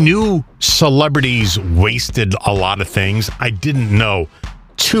 See, I knew celebrities wasted a lot of things. I didn't know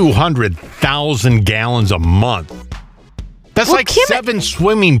 200,000 gallons a month. That's like Kim, 7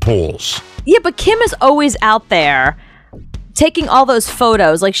 swimming pools. Yeah, but Kim is always out there taking all those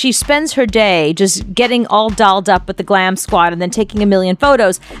photos. Like, she spends her day just getting all dolled up with the glam squad and then taking a million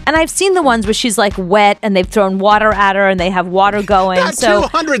photos. And I've seen the ones where she's like wet and they've thrown water at her and they have water going. Not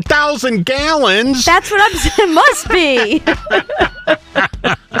 200,000 gallons. That's what I'm saying. It must be.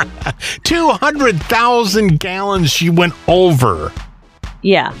 200,000 gallons she went over.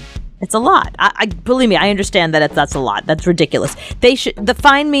 Yeah, it's a lot. I believe me, I understand that that's a lot. That's ridiculous. They should. The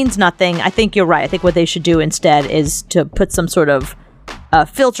fine means nothing. I think you're right. I think what they should do instead is to put some sort of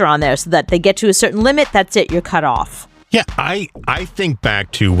filter on there so that they get to a certain limit. That's it. You're cut off. Yeah, I think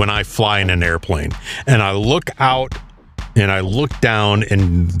back to when I fly in an airplane and I look out and I look down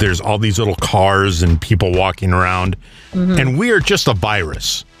and there's all these little cars and people walking around, and we are just a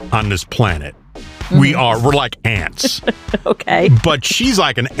virus on this planet. We're like ants. Okay. But she's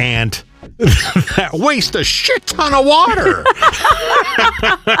like an ant that wastes a shit ton of water.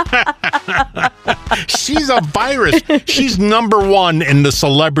 She's a virus. She's number one in the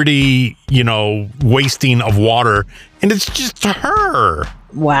celebrity, wasting of water. And it's just her.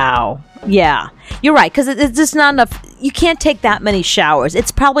 Wow. Yeah. You're right. Because it's just not enough. You can't take that many showers.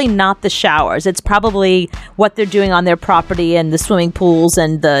 It's probably not the showers. It's probably what they're doing on their property and the swimming pools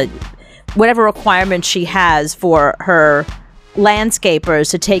and the whatever requirements she has for her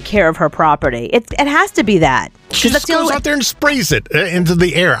landscapers to take care of her property. It has to be that. She just goes out there and sprays it into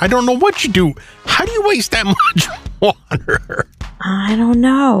the air. I don't know what you do. How do you waste that much water? I don't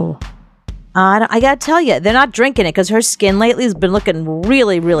know. I gotta tell you, they're not drinking it because her skin lately has been looking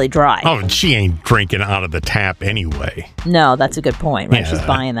really, really dry. Oh, she ain't drinking out of the tap anyway. No, that's a good point, right? Yeah. She's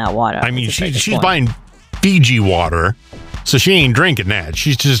buying that water. I mean, she's buying Fiji water, so she ain't drinking that.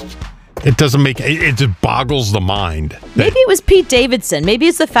 She's just... It doesn't make it just boggles the mind. Maybe it was Pete Davidson. Maybe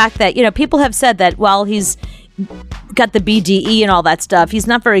it's the fact that, people have said that while he's got the BDE and all that stuff, he's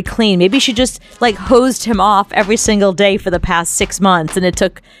not very clean. Maybe she just hosed him off every single day for the past 6 months and it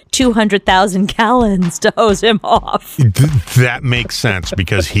took 200,000 gallons to hose him off. That makes sense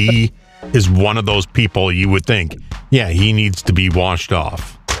because he is one of those people you would think, yeah, he needs to be washed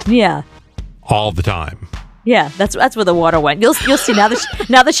off. Yeah. All the time. Yeah, that's where the water went. You'll see now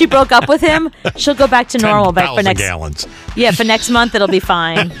that she broke up with him, she'll go back to normal. 10,000 gallons. Yeah, for next month it'll be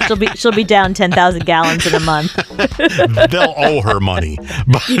fine. She'll be down 10,000 gallons in a month. They'll owe her money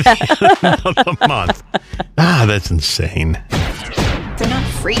by the month. That's insane. They're not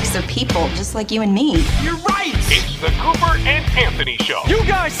freaks, they're people just like you and me. You're right. It's the Cooper and Anthony Show. You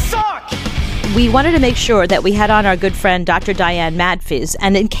guys suck. We wanted to make sure that we had on our good friend, Dr. Diane Madfiz.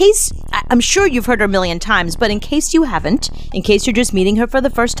 And in case, I'm sure you've heard her a million times, but in case you haven't, in case you're just meeting her for the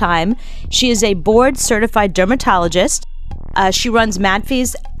first time, she is a board-certified dermatologist. She runs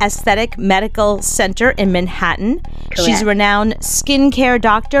Madfiz Aesthetic Medical Center in Manhattan. Correct. She's a renowned skincare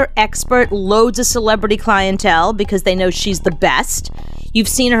doctor, expert, loads of celebrity clientele because they know she's the best. You've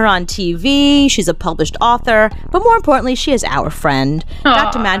seen her on TV. She's a published author. But more importantly, she is our friend.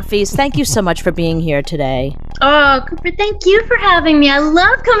 Dr. Manfis, thank you so much for being here today. Oh, Cooper, thank you for having me. I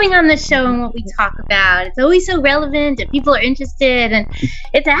love coming on the show and what we talk about. It's always so relevant and people are interested and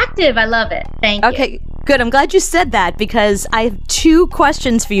it's active. I love it. Thank you. Okay, good. I'm glad you said that because I have 2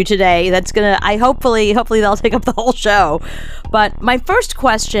 questions for you today that's going to, hopefully they'll take up the whole show. But my first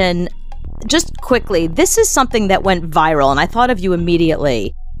question, just quickly, this is something that went viral and I thought of you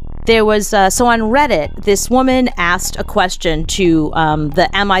immediately. There was, so on Reddit, this woman asked a question to the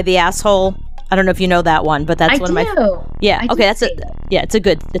Am I the Asshole? I don't know if you know that one, but that's one of my... Yeah, okay, it's a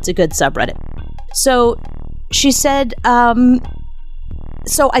good subreddit. So she said,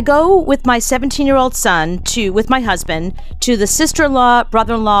 so I go with my 17-year-old son with my husband to the sister-in-law,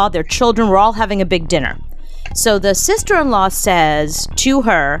 brother-in-law, their children. We're all having a big dinner. So the sister-in-law says to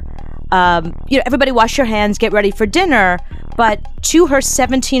her, everybody wash your hands, get ready for dinner. But to her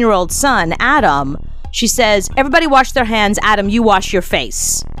 17-year-old son, Adam, she says, everybody wash their hands. Adam, you wash your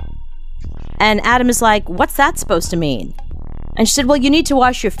face. And Adam is like, what's that supposed to mean? And she said, well, you need to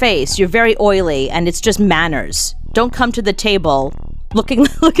wash your face. You're very oily and it's just manners. Don't come to the table looking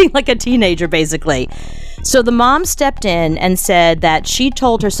like a teenager, basically. So the mom stepped in and said that she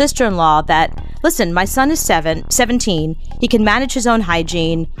told her sister-in-law that, listen, my son is 17. He can manage his own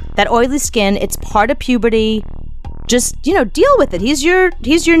hygiene. That oily skin, it's part of puberty. Just, deal with it. He's your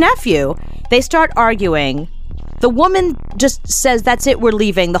nephew. They start arguing. The woman just says, that's it, we're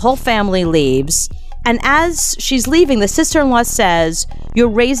leaving. The whole family leaves. And as she's leaving, the sister-in-law says, you're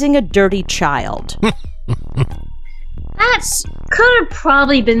raising a dirty child. That could have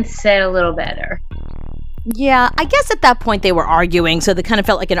probably been said a little better. Yeah, I guess at that point they were arguing, so they kind of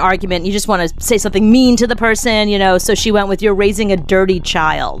felt like an argument. You just want to say something mean to the person, so she went with, you're raising a dirty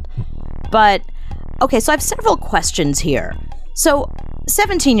child. But, okay, so I have several questions here. So,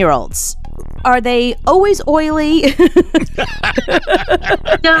 17-year-olds, are they always oily?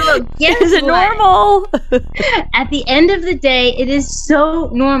 So, guess is it normal? At the end of the day, it is so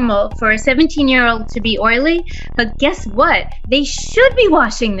normal for a 17-year-old to be oily, but guess what? They should be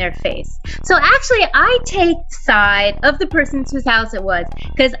washing their face. So actually, I take the side of the person whose house it was,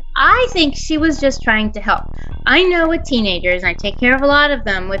 because I think she was just trying to help. I know with teenagers, and I take care of a lot of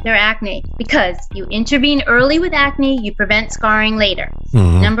them with their acne, because you intervene early with acne, you prevent scarring later.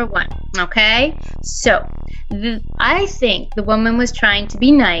 Number 1, okay? So, I think the woman was trying to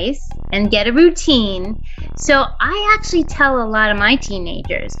be nice and get a routine. So I actually tell a lot of my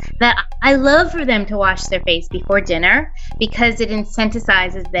teenagers that I love for them to wash their face before dinner because it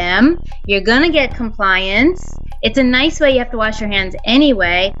incentivizes them. You're going to get compliance. It's a nice way. You have to wash your hands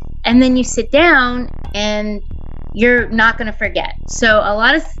anyway. And then you sit down and you're not going to forget. So a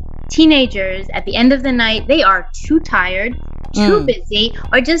lot of teenagers at the end of the night, they are too tired, too busy,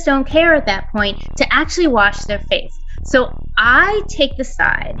 or just don't care at that point to actually wash their face. So I take the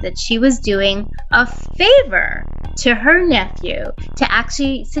side that she was doing a favor to her nephew to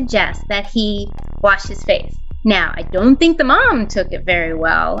actually suggest that he wash his face. Now, I don't think the mom took it very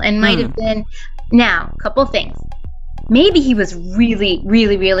well and might have been. Now, a couple things. Maybe he was really,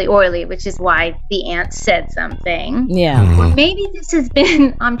 really, really oily, which is why the aunt said something. Yeah. Or maybe this has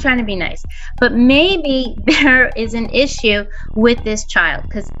been, I'm trying to be nice, but maybe there is an issue with this child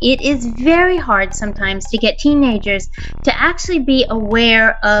because it is very hard sometimes to get teenagers to actually be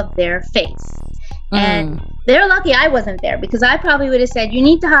aware of their face. And they're lucky I wasn't there because I probably would have said, you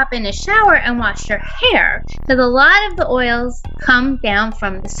need to hop in a shower and wash your hair because a lot of the oils come down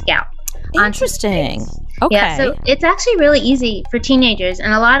from the scalp. Interesting. Okay. Yeah, so it's actually really easy for teenagers,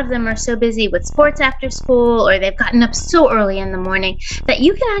 and a lot of them are so busy with sports after school or they've gotten up so early in the morning that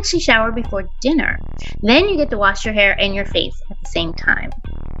you can actually shower before dinner. Then you get to wash your hair and your face at the same time.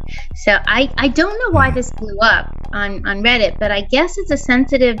 So I don't know why this blew up on Reddit, but I guess it's a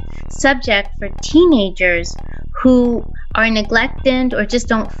sensitive subject for teenagers who are neglected or just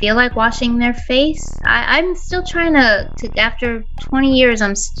don't feel like washing their face. I'm still trying to, after 20 years,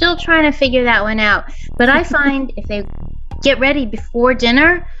 I'm still trying to figure that one out. But I find if they get ready before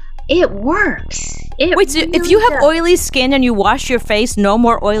dinner, it works. Wait, so if you have oily skin and you wash your face, no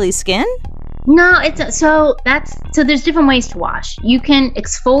more oily skin? No, so there's different ways to wash. You can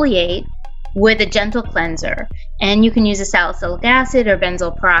exfoliate with a gentle cleanser, and you can use a salicylic acid or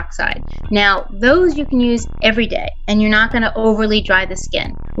benzoyl peroxide. Now, those you can use every day, and you're not going to overly dry the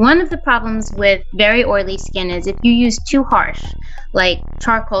skin. One of the problems with very oily skin is if you use too harsh, like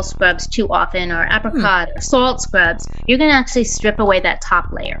charcoal scrubs too often, or apricot or salt scrubs, you're going to actually strip away that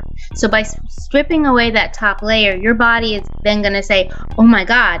top layer. So by stripping away that top layer, your body is then going to say, oh my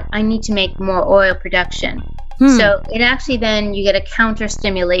God, I need to make more oil production. So it actually then you get a counter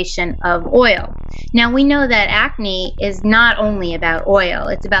stimulation of oil. Now we know that acne is not only about oil,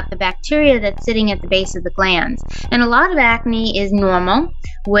 it's about the bacteria that's sitting at the base of the glands. And a lot of acne is normal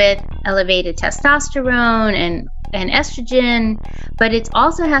with elevated testosterone and estrogen, but it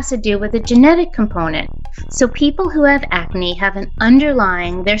also has to do with a genetic component. So people who have acne have an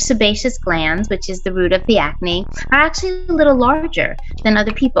underlying, their sebaceous glands, which is the root of the acne, are actually a little larger than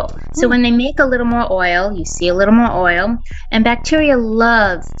other people. So when they make a little more oil, you see a little more oil, and bacteria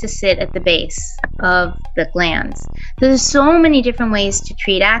loves to sit at the base of the glands. There's so many different ways to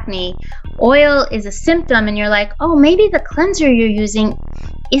treat acne. Oil is a symptom, and you're like, oh, maybe the cleanser you're using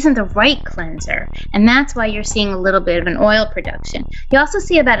isn't the right cleanser, and that's why you're seeing a little bit of an oil production. You also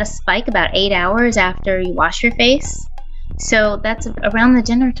see about a spike about 8 hours after you wash your face, so that's around the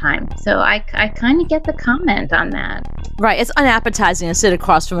dinner time. So I kind of get the comment on that. Right, it's unappetizing to sit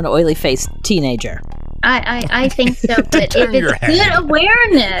across from an oily faced teenager. I think so, but if it's good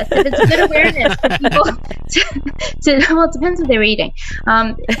awareness for people well, it depends what they were eating.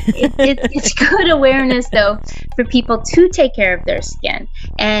 It's good awareness, though, for people to take care of their skin.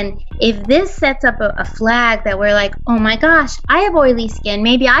 And if this sets up a flag that we're like, oh my gosh, I have oily skin,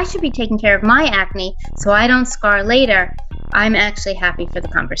 maybe I should be taking care of my acne so I don't scar later, I'm actually happy for the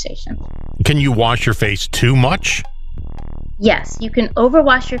conversation. Can you wash your face too much? Yes, you can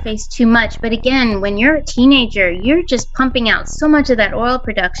overwash your face too much, but again, when you're a teenager, you're just pumping out so much of that oil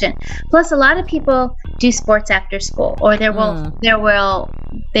production. Plus, a lot of people do sports after school, or they will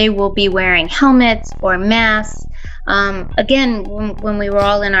be wearing helmets or masks. Again, when we were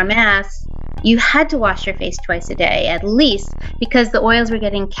all in our masks, you had to wash your face twice a day at least, because the oils were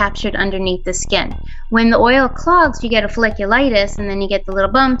getting captured underneath the skin. When the oil clogs, you get a folliculitis, and then you get the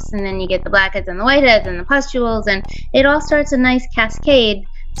little bumps, and then you get the blackheads and the whiteheads and the pustules, and it all starts a nice cascade.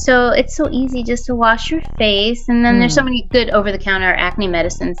 So it's so easy just to wash your face, and then there's so many good over-the-counter acne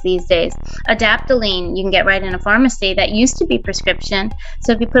medicines these days. Adaptoline you can get right in a pharmacy. That used to be prescription,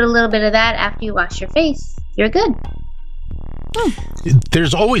 so if you put a little bit of that after you wash your face, you're good.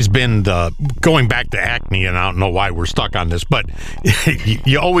 There's always been going back to acne, and I don't know why we're stuck on this, but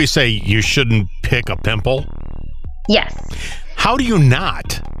you always say you shouldn't pick a pimple. Yes. How do you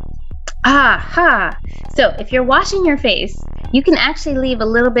not? So if you're washing your face, you can actually leave a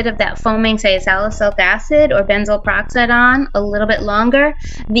little bit of that foaming, say, salicylic acid or benzoyl peroxide on a little bit longer.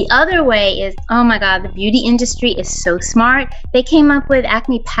 The other way is, oh my God, the beauty industry is so smart. They came up with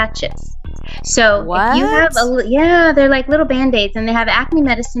acne patches. So if you have they're like little Band-Aids, and they have acne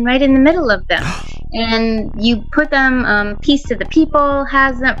medicine right in the middle of them. And you put them, peace to the people,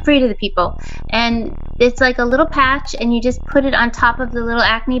 has them free to the people. And it's like a little patch, and you just put it on top of the little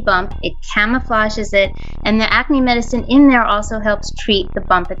acne bump. It camouflages it, and the acne medicine in there also helps treat the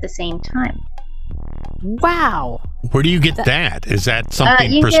bump at the same time. Wow. Where do you get that? Is that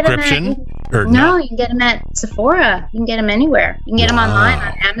something prescription? No, you can get them at Sephora. You can get them anywhere. You can get them online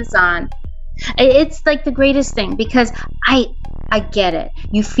on Amazon. It's like the greatest thing, because I get it.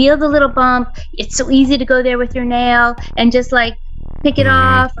 You feel the little bump. It's so easy to go there with your nail and just like pick it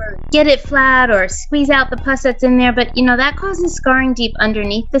off or get it flat or squeeze out the pus that's in there. But, that causes scarring deep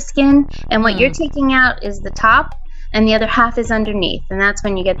underneath the skin. And what you're taking out is the top, and the other half is underneath, and that's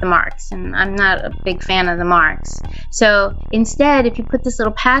when you get the marks. And I'm not a big fan of the marks. So instead, if you put this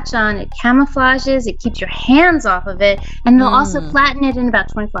little patch on, it camouflages, it keeps your hands off of it, and it'll also flatten it in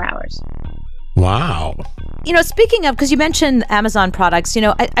about 24 hours. Wow. Speaking of, because you mentioned Amazon products,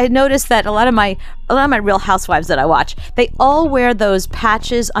 I noticed that a lot of my Real Housewives that I watch, they all wear those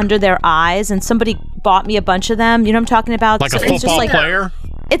patches under their eyes, and somebody bought me a bunch of them. You know what I'm talking about? Like a football player?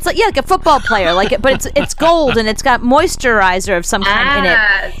 It's like a football player, but it's gold, and it's got moisturizer of some kind in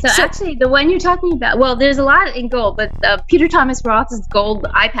it. So actually, the one you're talking about, well, there's a lot in gold, but Peter Thomas Roth's gold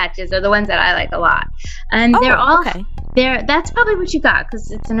eye patches are the ones that I like a lot, and they're all that's probably what you got,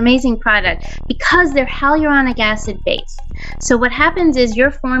 because it's an amazing product, because they're hyaluronic acid based. So what happens is you're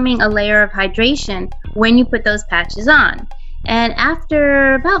forming a layer of hydration when you put those patches on. And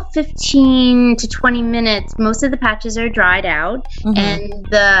after about 15 to 20 minutes, most of the patches are dried out, and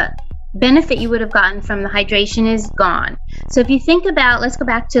the benefit you would have gotten from the hydration is gone. So if you think about, let's go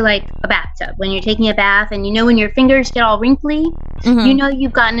back to like a bathtub. When you're taking a bath and when your fingers get all wrinkly,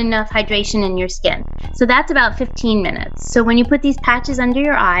 you've gotten enough hydration in your skin. So that's about 15 minutes. So when you put these patches under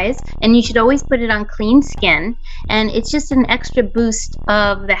your eyes, and you should always put it on clean skin, and it's just an extra boost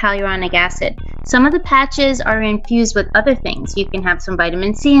of the hyaluronic acid. Some of the patches are infused with other things. You can have some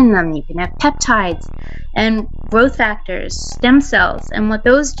vitamin C in them. You can have peptides and growth factors, stem cells. And what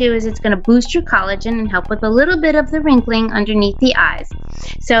those do is it's going to boost your collagen and help with a little bit of the wrinkling underneath the eyes.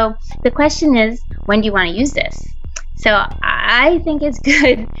 So the question is, when do you want to use this? So I think it's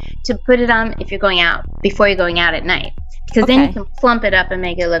good to put it on if you're going out, before you're going out at night. Because then you can plump it up and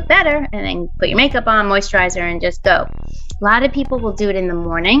make it look better, and then put your makeup on, moisturizer, and just go. A lot of people will do it in the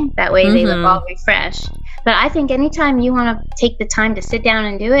morning. That way they look all refreshed. But I think anytime you want to take the time to sit down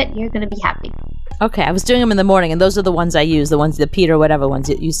and do it, you're going to be happy. Okay, I was doing them in the morning, and those are the ones I use, the Peter, whatever ones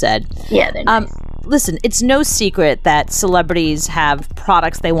that you said. Yeah, they're nice. Listen, it's no secret that celebrities have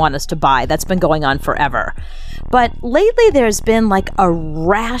products they want us to buy. That's been going on forever. But lately there's been like a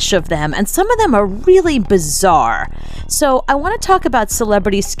rash of them, and some of them are really bizarre. So I want to talk about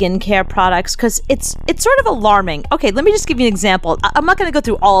celebrity skincare products because it's sort of alarming. Okay, let me just give you an example. I'm not going to go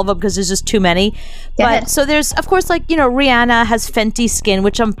through all of them because there's just too many. But so there's, of course, like, Rihanna has Fenty Skin,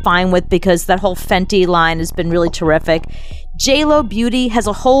 which I'm fine with because that whole Fenty line has been really terrific. JLo Beauty has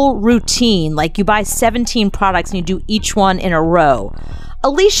a whole routine, like you buy 17 products and you do each one in a row.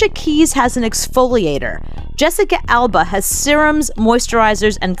 Alicia Keys has an exfoliator. Jessica Alba has serums,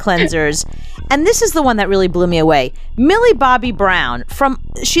 moisturizers, and cleansers. And this is the one that really blew me away. Millie Bobby Brown,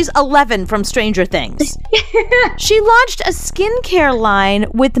 she's 11 from Stranger Things. She launched a skincare line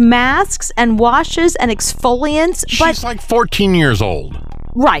with masks and washes and exfoliants. She's like 14 years old.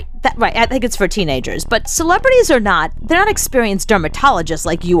 Right. I think it's for teenagers. But celebrities they're not experienced dermatologists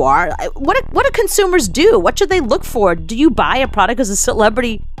like you are. What do consumers do? What should they look for? Do you buy a product because a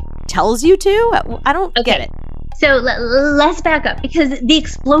celebrity tells you to? I don't get it. So let's back up because the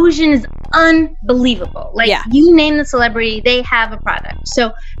explosion is unbelievable. Like you name the celebrity, they have a product.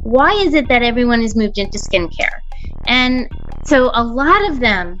 So why is it that everyone has moved into skincare? And so a lot of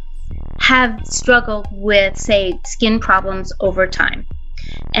them have struggled with, say, skin problems over time.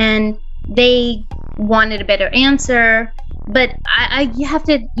 And they wanted a better answer, but you have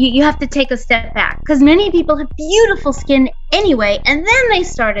to take a step back because many people have beautiful skin anyway, and then they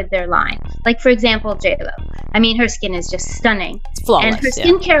started their line. Like, for example, JLo. I mean, her skin is just stunning. It's flawless. And her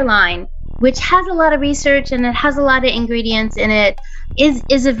skincare line, which has a lot of research and it has a lot of ingredients in it,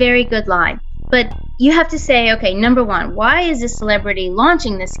 is a very good line. But you have to say, okay, number one, why is this celebrity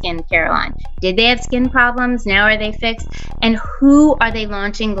launching this skincare line? Did they have skin problems? Now are they fixed? And who are they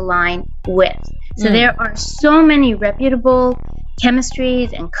launching the line with? So there are so many reputable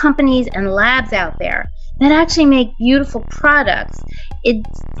chemistries and companies and labs out there that actually make beautiful products.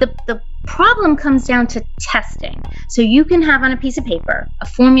 The problem comes down to testing. So you can have on a piece of paper a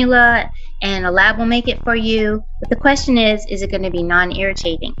formula and a lab will make it for you. But the question is it going to be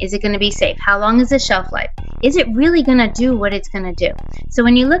non-irritating? Is it going to be safe? How long is the shelf life? Is it really going to do what it's going to do? So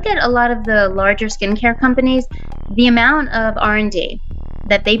when you look at a lot of the larger skincare companies, the amount of R&D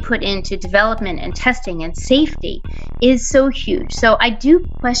that they put into development and testing and safety is so huge. So I do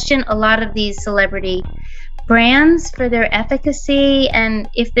question a lot of these celebrity brands for their efficacy and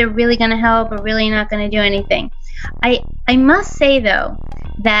if they're really going to help or really not going to do anything. I must say, though,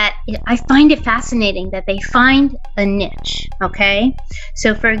 that I find it fascinating that they find a niche, okay?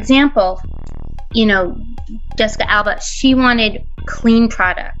 So, for example, Jessica Alba, she wanted clean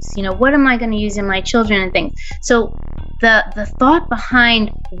products. What am I going to use in my children and things? So the thought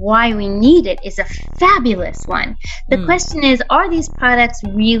behind why we need it is a fabulous one. The question is, are these products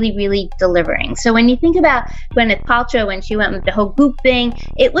really, really delivering? So when you think about Gwyneth Paltrow, when she went with the whole Goop thing,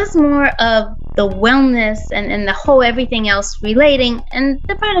 it was more of the wellness and the whole everything else relating, and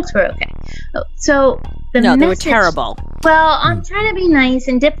the products were okay. So they were terrible. Well, I'm trying to be nice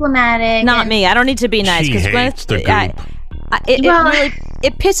and diplomatic. Not me. I don't need to be nice because hates the Goop.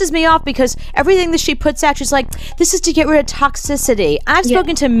 It pisses me off because everything that she puts out, she's like, this is to get rid of toxicity. I've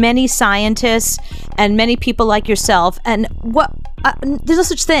spoken to many scientists and many people like yourself, and there's no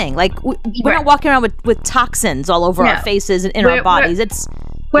such thing. Like, we're not walking around with toxins all over our faces and in our bodies.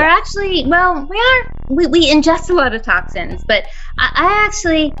 We ingest a lot of toxins, but I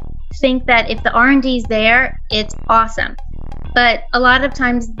actually think that if the R&D is there, it's awesome. But a lot of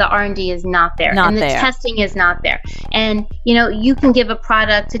times the R&D is not there. And the testing is not there. And, you can give a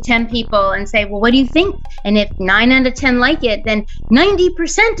product to 10 people and say, well, what do you think? And if 9 out of 10 like it, then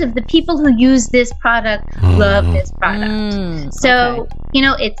 90% of the people who use this product love this product. So,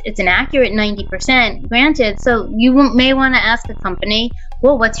 it's an accurate 90%, granted. So you may want to ask a company,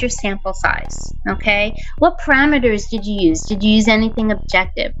 well, what's your sample size? Okay. What parameters did you use? Did you use anything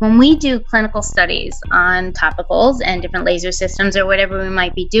objective? When we do clinical studies on topicals and different laser systems or whatever we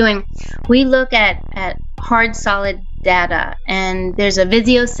might be doing, we look at hard, solid data. And there's a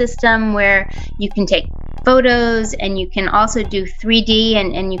Visio system where you can take photos, and you can also do 3D,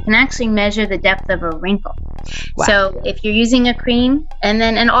 and you can actually measure the depth of a wrinkle. Wow. So if you're using a cream,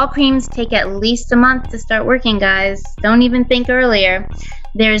 and all creams take at least a month to start working, guys. Don't even think earlier.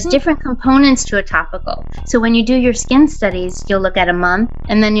 There's different components to a topical. So when you do your skin studies, you'll look at a month,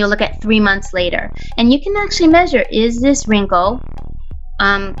 and then you'll look at 3 months later. And you can actually measure, is this wrinkle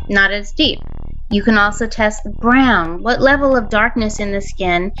not as deep? You can also test the brown, what level of darkness in the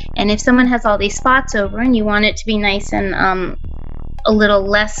skin, and if someone has all these spots over and you want it to be nice and a little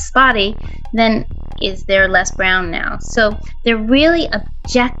less spotty, then is there less brown now? So they're really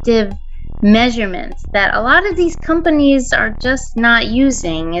objective measurements that a lot of these companies are just not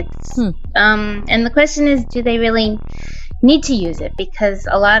using. It's and the question is, do they really need to use it? Because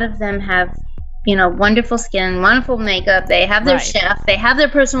a lot of them have, you know, wonderful skin, wonderful makeup, they have their chef, they have their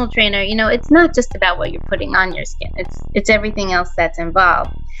personal trainer. You know, it's not just about what you're putting on your skin, it's everything else that's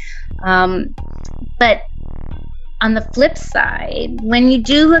involved. But on the flip side, when you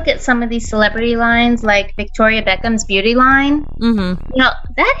do look at some of these celebrity lines, like Victoria Beckham's beauty line, you know,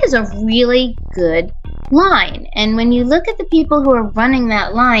 that is a really good line. And when you look at the people who are running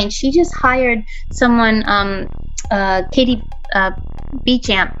that line, she just hired someone, Katie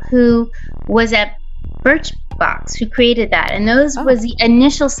Beauchamp, who was at Birchbox, who created that. And those was the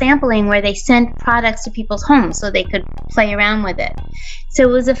initial sampling where they sent products to people's homes so they could play around with it. So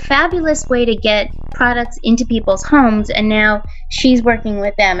it was a fabulous way to get products into people's homes, and now she's working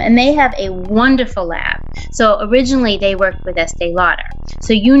with them, and they have a wonderful lab. So originally they worked with Estee Lauder,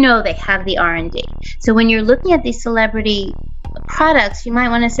 so you know they have the R&D. So when you're looking at these celebrity products, you might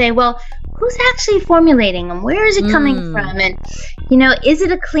want to say, well, who's actually formulating them? Where is it coming from? And, you know, is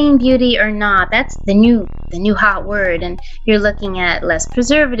it a clean beauty or not? That's the new hot word. And you're looking at less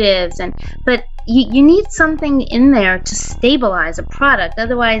preservatives, but you need something in there to stabilize a product.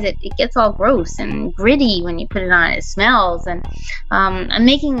 Otherwise, it gets all gross and gritty when you put it on. It smells. And I'm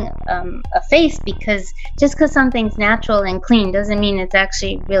making a face because just because something's natural and clean doesn't mean it's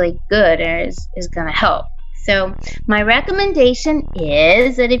actually really good or is going to help. So my recommendation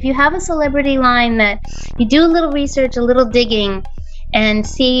is that if you have a celebrity line, that you do a little research, a little digging, and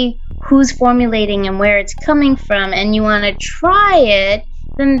see who's formulating and where it's coming from, and you want to try it,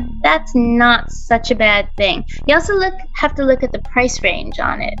 then that's not such a bad thing. You also have to look at the price range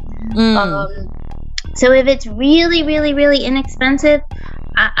on it. So if it's really, really, really inexpensive,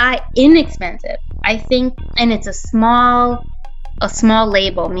 I think, and it's a small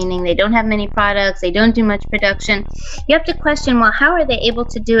label, meaning they don't have many products, they don't do much production, you have to question, well, how are they able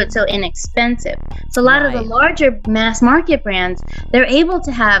to do it so inexpensive? So a lot of the larger mass market brands, they're able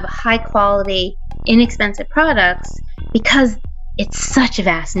to have high quality, inexpensive products because it's such a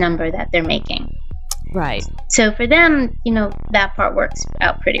vast number that they're making. Right. So for them, you know, that part works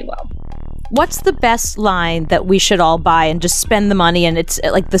out pretty well. What's the best line that we should all buy and just spend the money, and it's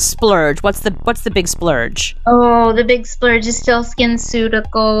like the splurge? What's the big splurge? Oh, the big splurge is still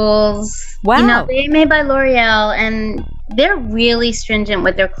SkinCeuticals. Wow. You know, they're made by L'Oreal, and they're really stringent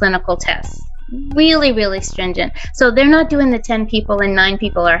with their clinical tests. Really, really stringent. So they're not doing the 10 people and 9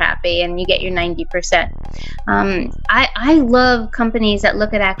 people are happy and you get your 90%. I love companies that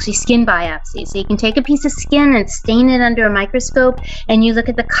look at actually skin biopsies. So you can take a piece of skin and stain it under a microscope, and you look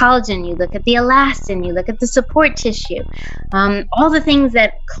at the collagen, you look at the elastin, you look at the support tissue. All the things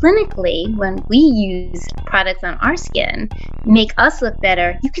that clinically, when we use products on our skin, make us look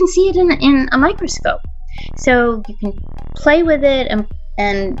better, you can see it in a microscope. So you can play with it,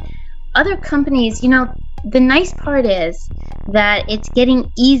 and other companies, you know, the nice part is that it's getting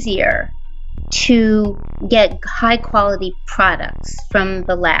easier to get high quality products from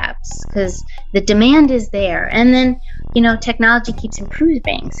the labs because the demand is there. And then, you know, technology keeps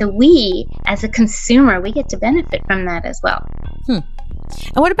improving. So we, as a consumer, we get to benefit from that as well. And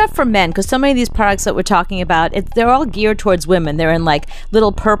what about for men? Because so many of these products that we're talking about, they're all geared towards women. They're in like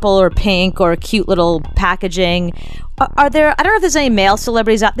little purple or pink or cute little packaging. Are there, I don't know if there's any male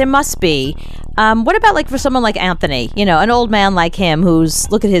celebrities out there. Must be. What about like for someone like Anthony, you know, an old man like him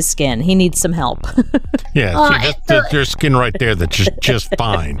who's, look at his skin. He needs some help. Yeah, that's your skin right there that's just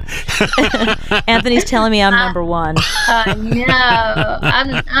fine. Anthony's telling me I'm number one. No.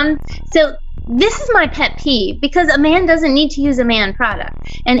 So this is my pet peeve, because a man doesn't need to use a man product.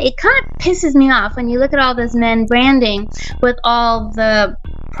 And it kind of pisses me off when you look at all this men branding with all the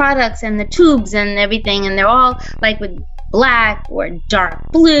products and the tubes and everything, and they're all like with black or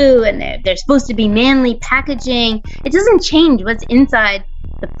dark blue, and they're supposed to be manly packaging. It doesn't change what's inside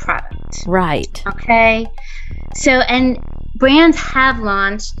the product. Right. Okay. So, and brands have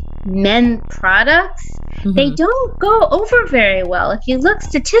launched men products. They don't go over very well. If you look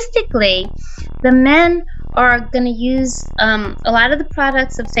statistically, the men are going to use a lot of the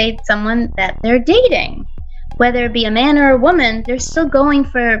products of, say, someone that they're dating. Whether it be a man or a woman, they're still going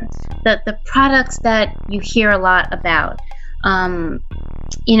for the products that you hear a lot about.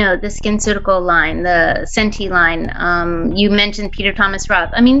 You know, the SkinCeutical line, the Senti line. You mentioned Peter Thomas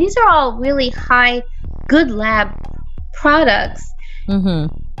Roth. I mean, these are all really high, good lab products. Mm-hmm.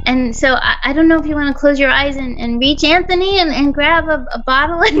 And so I don't know if you want to close your eyes and reach Anthony and grab a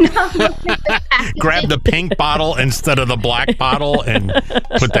bottle and grab the pink bottle instead of the black bottle and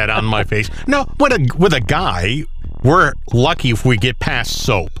put that on my face. No, with a guy, we're lucky if we get past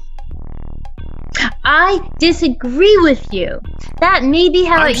soap. I disagree with you. That may be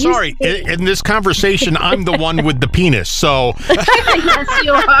how it used to be. I'm sorry. In this conversation, I'm the one with the penis, so... Yes,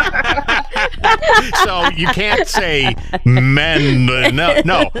 you are. So you can't say men...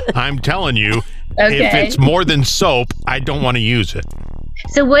 No, I'm telling you, if it's more than soap, I don't want to use it.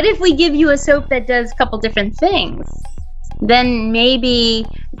 So what if we give you a soap that does a couple different things? Then maybe...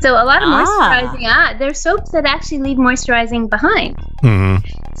 So a lot of moisturizing... there's soaps that actually leave moisturizing behind. Mm-hmm.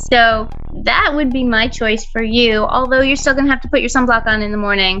 So that would be my choice for you, although you're still going to have to put your sunblock on in the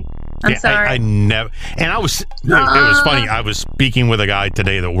morning. I'm sorry. I never... And it was funny. I was speaking with a guy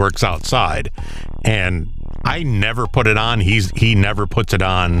today that works outside, and I never put it on. He never puts it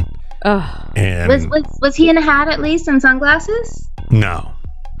on. Oh. And was he in a hat at least and sunglasses? No.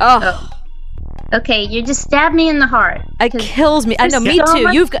 Oh. Okay, you just stabbed me in the heart. It kills me. I know, me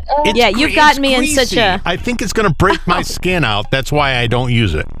too. You've got me in such a... I think it's going to break my skin out. That's why I don't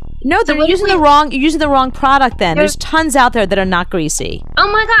use it. No, you're using the wrong product then. There's tons out there that are not greasy.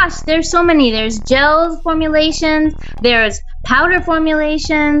 Oh my gosh, there's so many. There's gels formulations, there's powder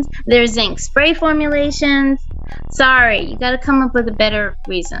formulations, there's zinc spray formulations. Sorry, you got to come up with a better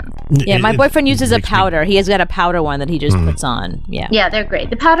reason. Yeah, my boyfriend uses a powder. He has got a powder one that he just puts on. Yeah. Yeah, they're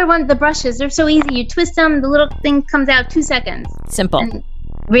great. The powder one, the brushes, they're so easy. You twist them, the little thing comes out 2 seconds. Simple. And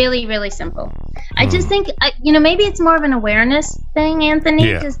really, really simple. I just think, maybe it's more of an awareness thing, Anthony.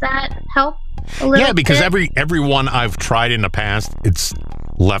 Yeah. Does that help a little bit? Yeah, because every one I've tried in the past, it's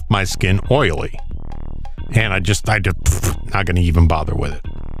left my skin oily. And I just not going to even bother with it.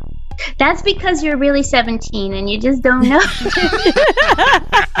 That's because you're really 17 and you just don't know.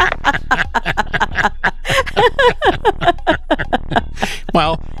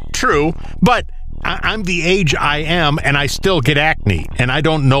 Well, true, but I'm the age I am and I still get acne, and I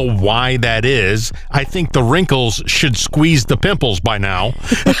don't know why that is. I think the wrinkles should squeeze the pimples by now,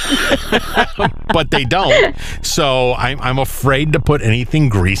 but they don't. So I'm afraid to put anything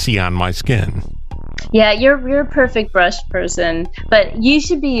greasy on my skin. Yeah, you're a perfect brush person, but you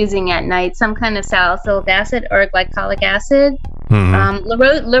should be using at night some kind of salicylic acid or glycolic acid. Mm-hmm.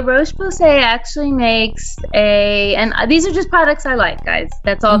 La Roche-Posay actually makes and these are just products I like, guys.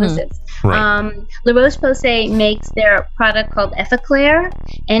 That's all this is. Right. La Roche-Posay makes their product called Effaclar,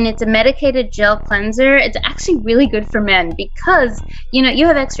 and it's a medicated gel cleanser. It's actually really good for men because, you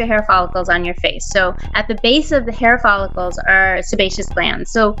have extra hair follicles on your face. So at the base of the hair follicles are sebaceous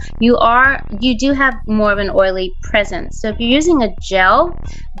glands. So you do have more of an oily presence. So if you're using a gel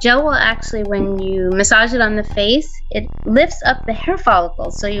will actually, when you massage it on the face, it lifts up the hair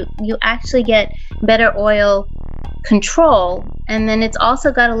follicles. So you actually get better oil control, and then it's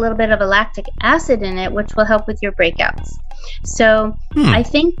also got a little bit of a lactic acid in it, which will help with your breakouts. So I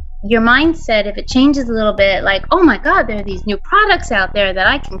think your mindset, if it changes a little bit, like, oh my God, there are these new products out there that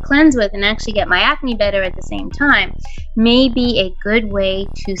I can cleanse with and actually get my acne better at the same time, may be a good way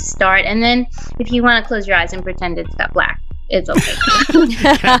to start. And then if you want to close your eyes and pretend it's got black, it's okay.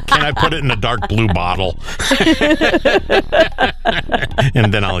 Can I put it in a dark blue bottle?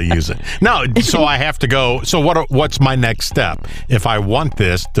 And then I'll use it. No, so I have to go. So what's my next step? If I want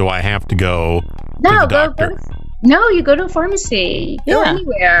this, do I have to go to the doctor? No, you go to a pharmacy. Go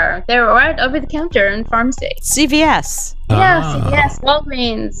anywhere. They're right over the counter in pharmacy. CVS. Yeah, CVS,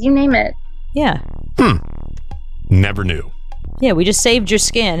 Walgreens, you name it. Yeah. Never knew. Yeah, we just saved your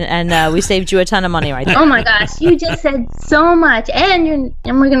skin, and we saved you a ton of money right there. Oh my gosh, you just said so much, and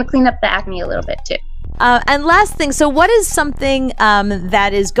we're going to clean up the acne a little bit too. And last thing, so what is something that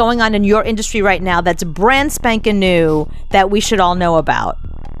is going on in your industry right now that's brand spanking new that we should all know about?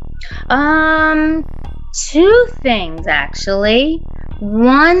 2 things actually.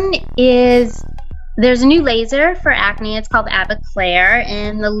 One is there's a new laser for acne. It's called Batchelor,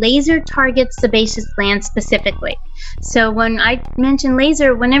 and the laser targets sebaceous glands specifically. So when I mention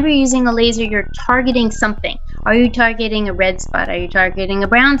laser, whenever you're using a laser, you're targeting something. Are you targeting a red spot? Are you targeting a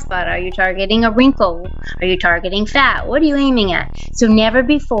brown spot? Are you targeting a wrinkle? Are you targeting fat? What are you aiming at? So never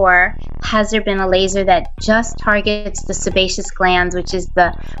before has there been a laser that just targets the sebaceous glands, which is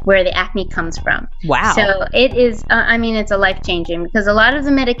where the acne comes from. Wow. So it is, it's a life-changing, because a lot of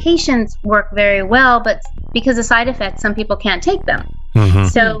the medications work very well, but because of side effects, some people can't take them.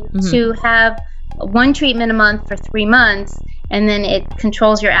 So to have one treatment a month for 3 months, and then it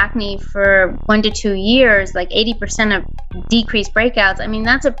controls your acne for 1 to 2 years, like 80% of decreased breakouts. I mean,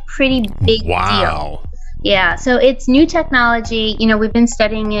 that's a pretty big deal. Yeah, so it's new technology. We've been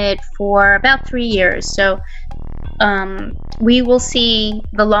studying it for about 3 years. So we will see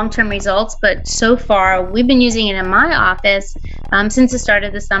the long-term results, but so far we've been using it in my office since the start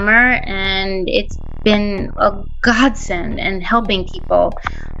of the summer, and it's been a godsend and helping people.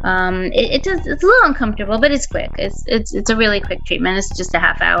 It's a little uncomfortable, but it's quick. It's a really quick treatment. It's just a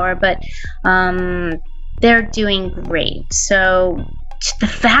half hour, but they're doing great. So the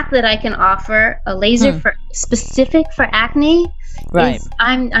fact that I can offer a laser specific for acne, right?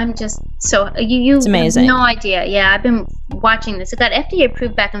 I'm just so you it's amazing. Have no idea. Yeah, I've been watching this. It got FDA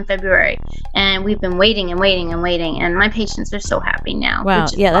approved back in February, and we've been waiting and waiting and waiting, and my patients are so happy now. Wow,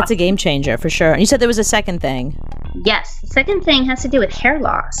 yeah, awesome. That's a game changer for sure. And you said there was a second thing. Yes, the second thing has to do with hair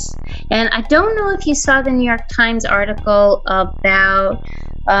loss, and I don't know if you saw the New York Times article about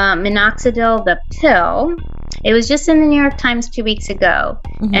minoxidil, the pill. It was just in the New York Times 2 weeks ago,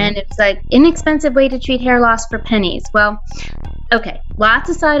 and it's like inexpensive way to treat hair loss for pennies. Well, okay, lots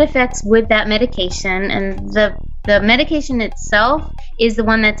of side effects with that medication, and the medication itself is the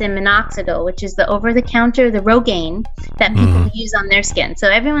one that's in minoxidil, which is the over-the-counter, the Rogaine that people use on their skin. So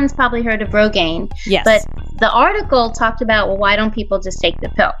everyone's probably heard of Rogaine. Yes. But the article talked about, well, why don't people just take the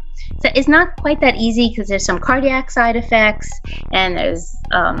pill? So it's not quite that easy, because there's some cardiac side effects, and there's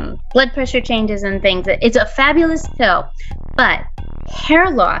blood pressure changes and things. It's a fabulous pill, but hair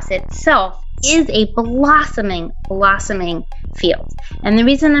loss itself is a blossoming field. And the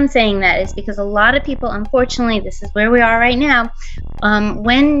reason I'm saying that is because a lot of people, unfortunately, this is where we are right now,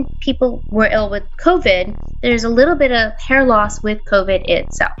 when people were ill with COVID, there's a little bit of hair loss with COVID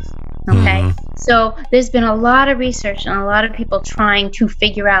itself. Okay, so there's been a lot of research and a lot of people trying to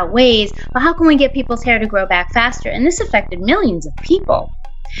figure out ways, well, how can we get people's hair to grow back faster? And this affected millions of people.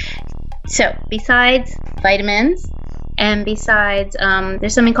 So besides vitamins, and besides,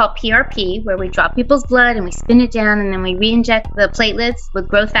 there's something called PRP, where we drop people's blood and we spin it down, and then we re-inject the platelets with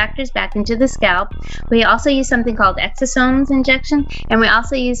growth factors back into the scalp. We also use something called exosomes injection, and we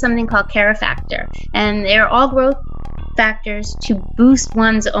also use something called Carifactor. And they're all growth factors to boost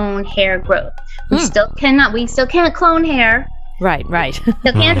one's own hair growth. We still can't clone hair. Right.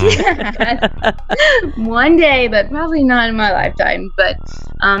 Still can't do that. One day, but probably not in my lifetime. But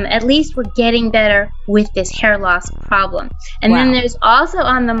at least we're getting better with this hair loss problem. And then there's also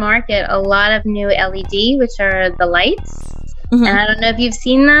on the market a lot of new LED, which are the lights. And I don't know if you've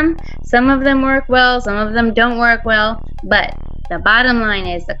seen them. Some of them work well, some of them don't work well. But the bottom line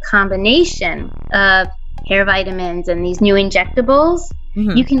is the combination of hair vitamins and these new injectables,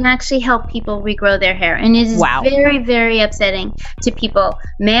 you can actually help people regrow their hair. And it is very, very upsetting to people,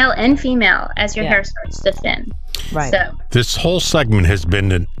 male and female, as your hair starts to thin. Right. So this whole segment has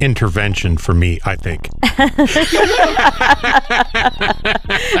been an intervention for me, I think.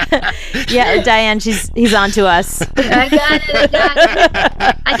 Yeah, Diane, he's on to us. I got it.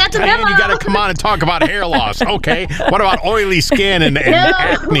 I got the memo. You got to come on and talk about hair loss. Okay. What about oily skin and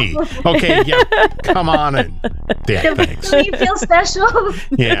acne? Okay. Yeah. Come on and thanks. Do you feel special?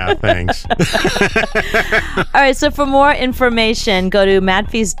 Yeah. Thanks. All right. So for more information, go to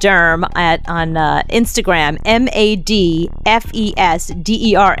Madfees Derm on Instagram, MADFESDERM.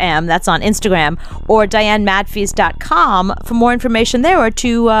 That's on Instagram, or DianeMadfees.com for more information there, or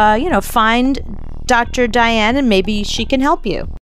to find Dr. Diane, and maybe she can help you.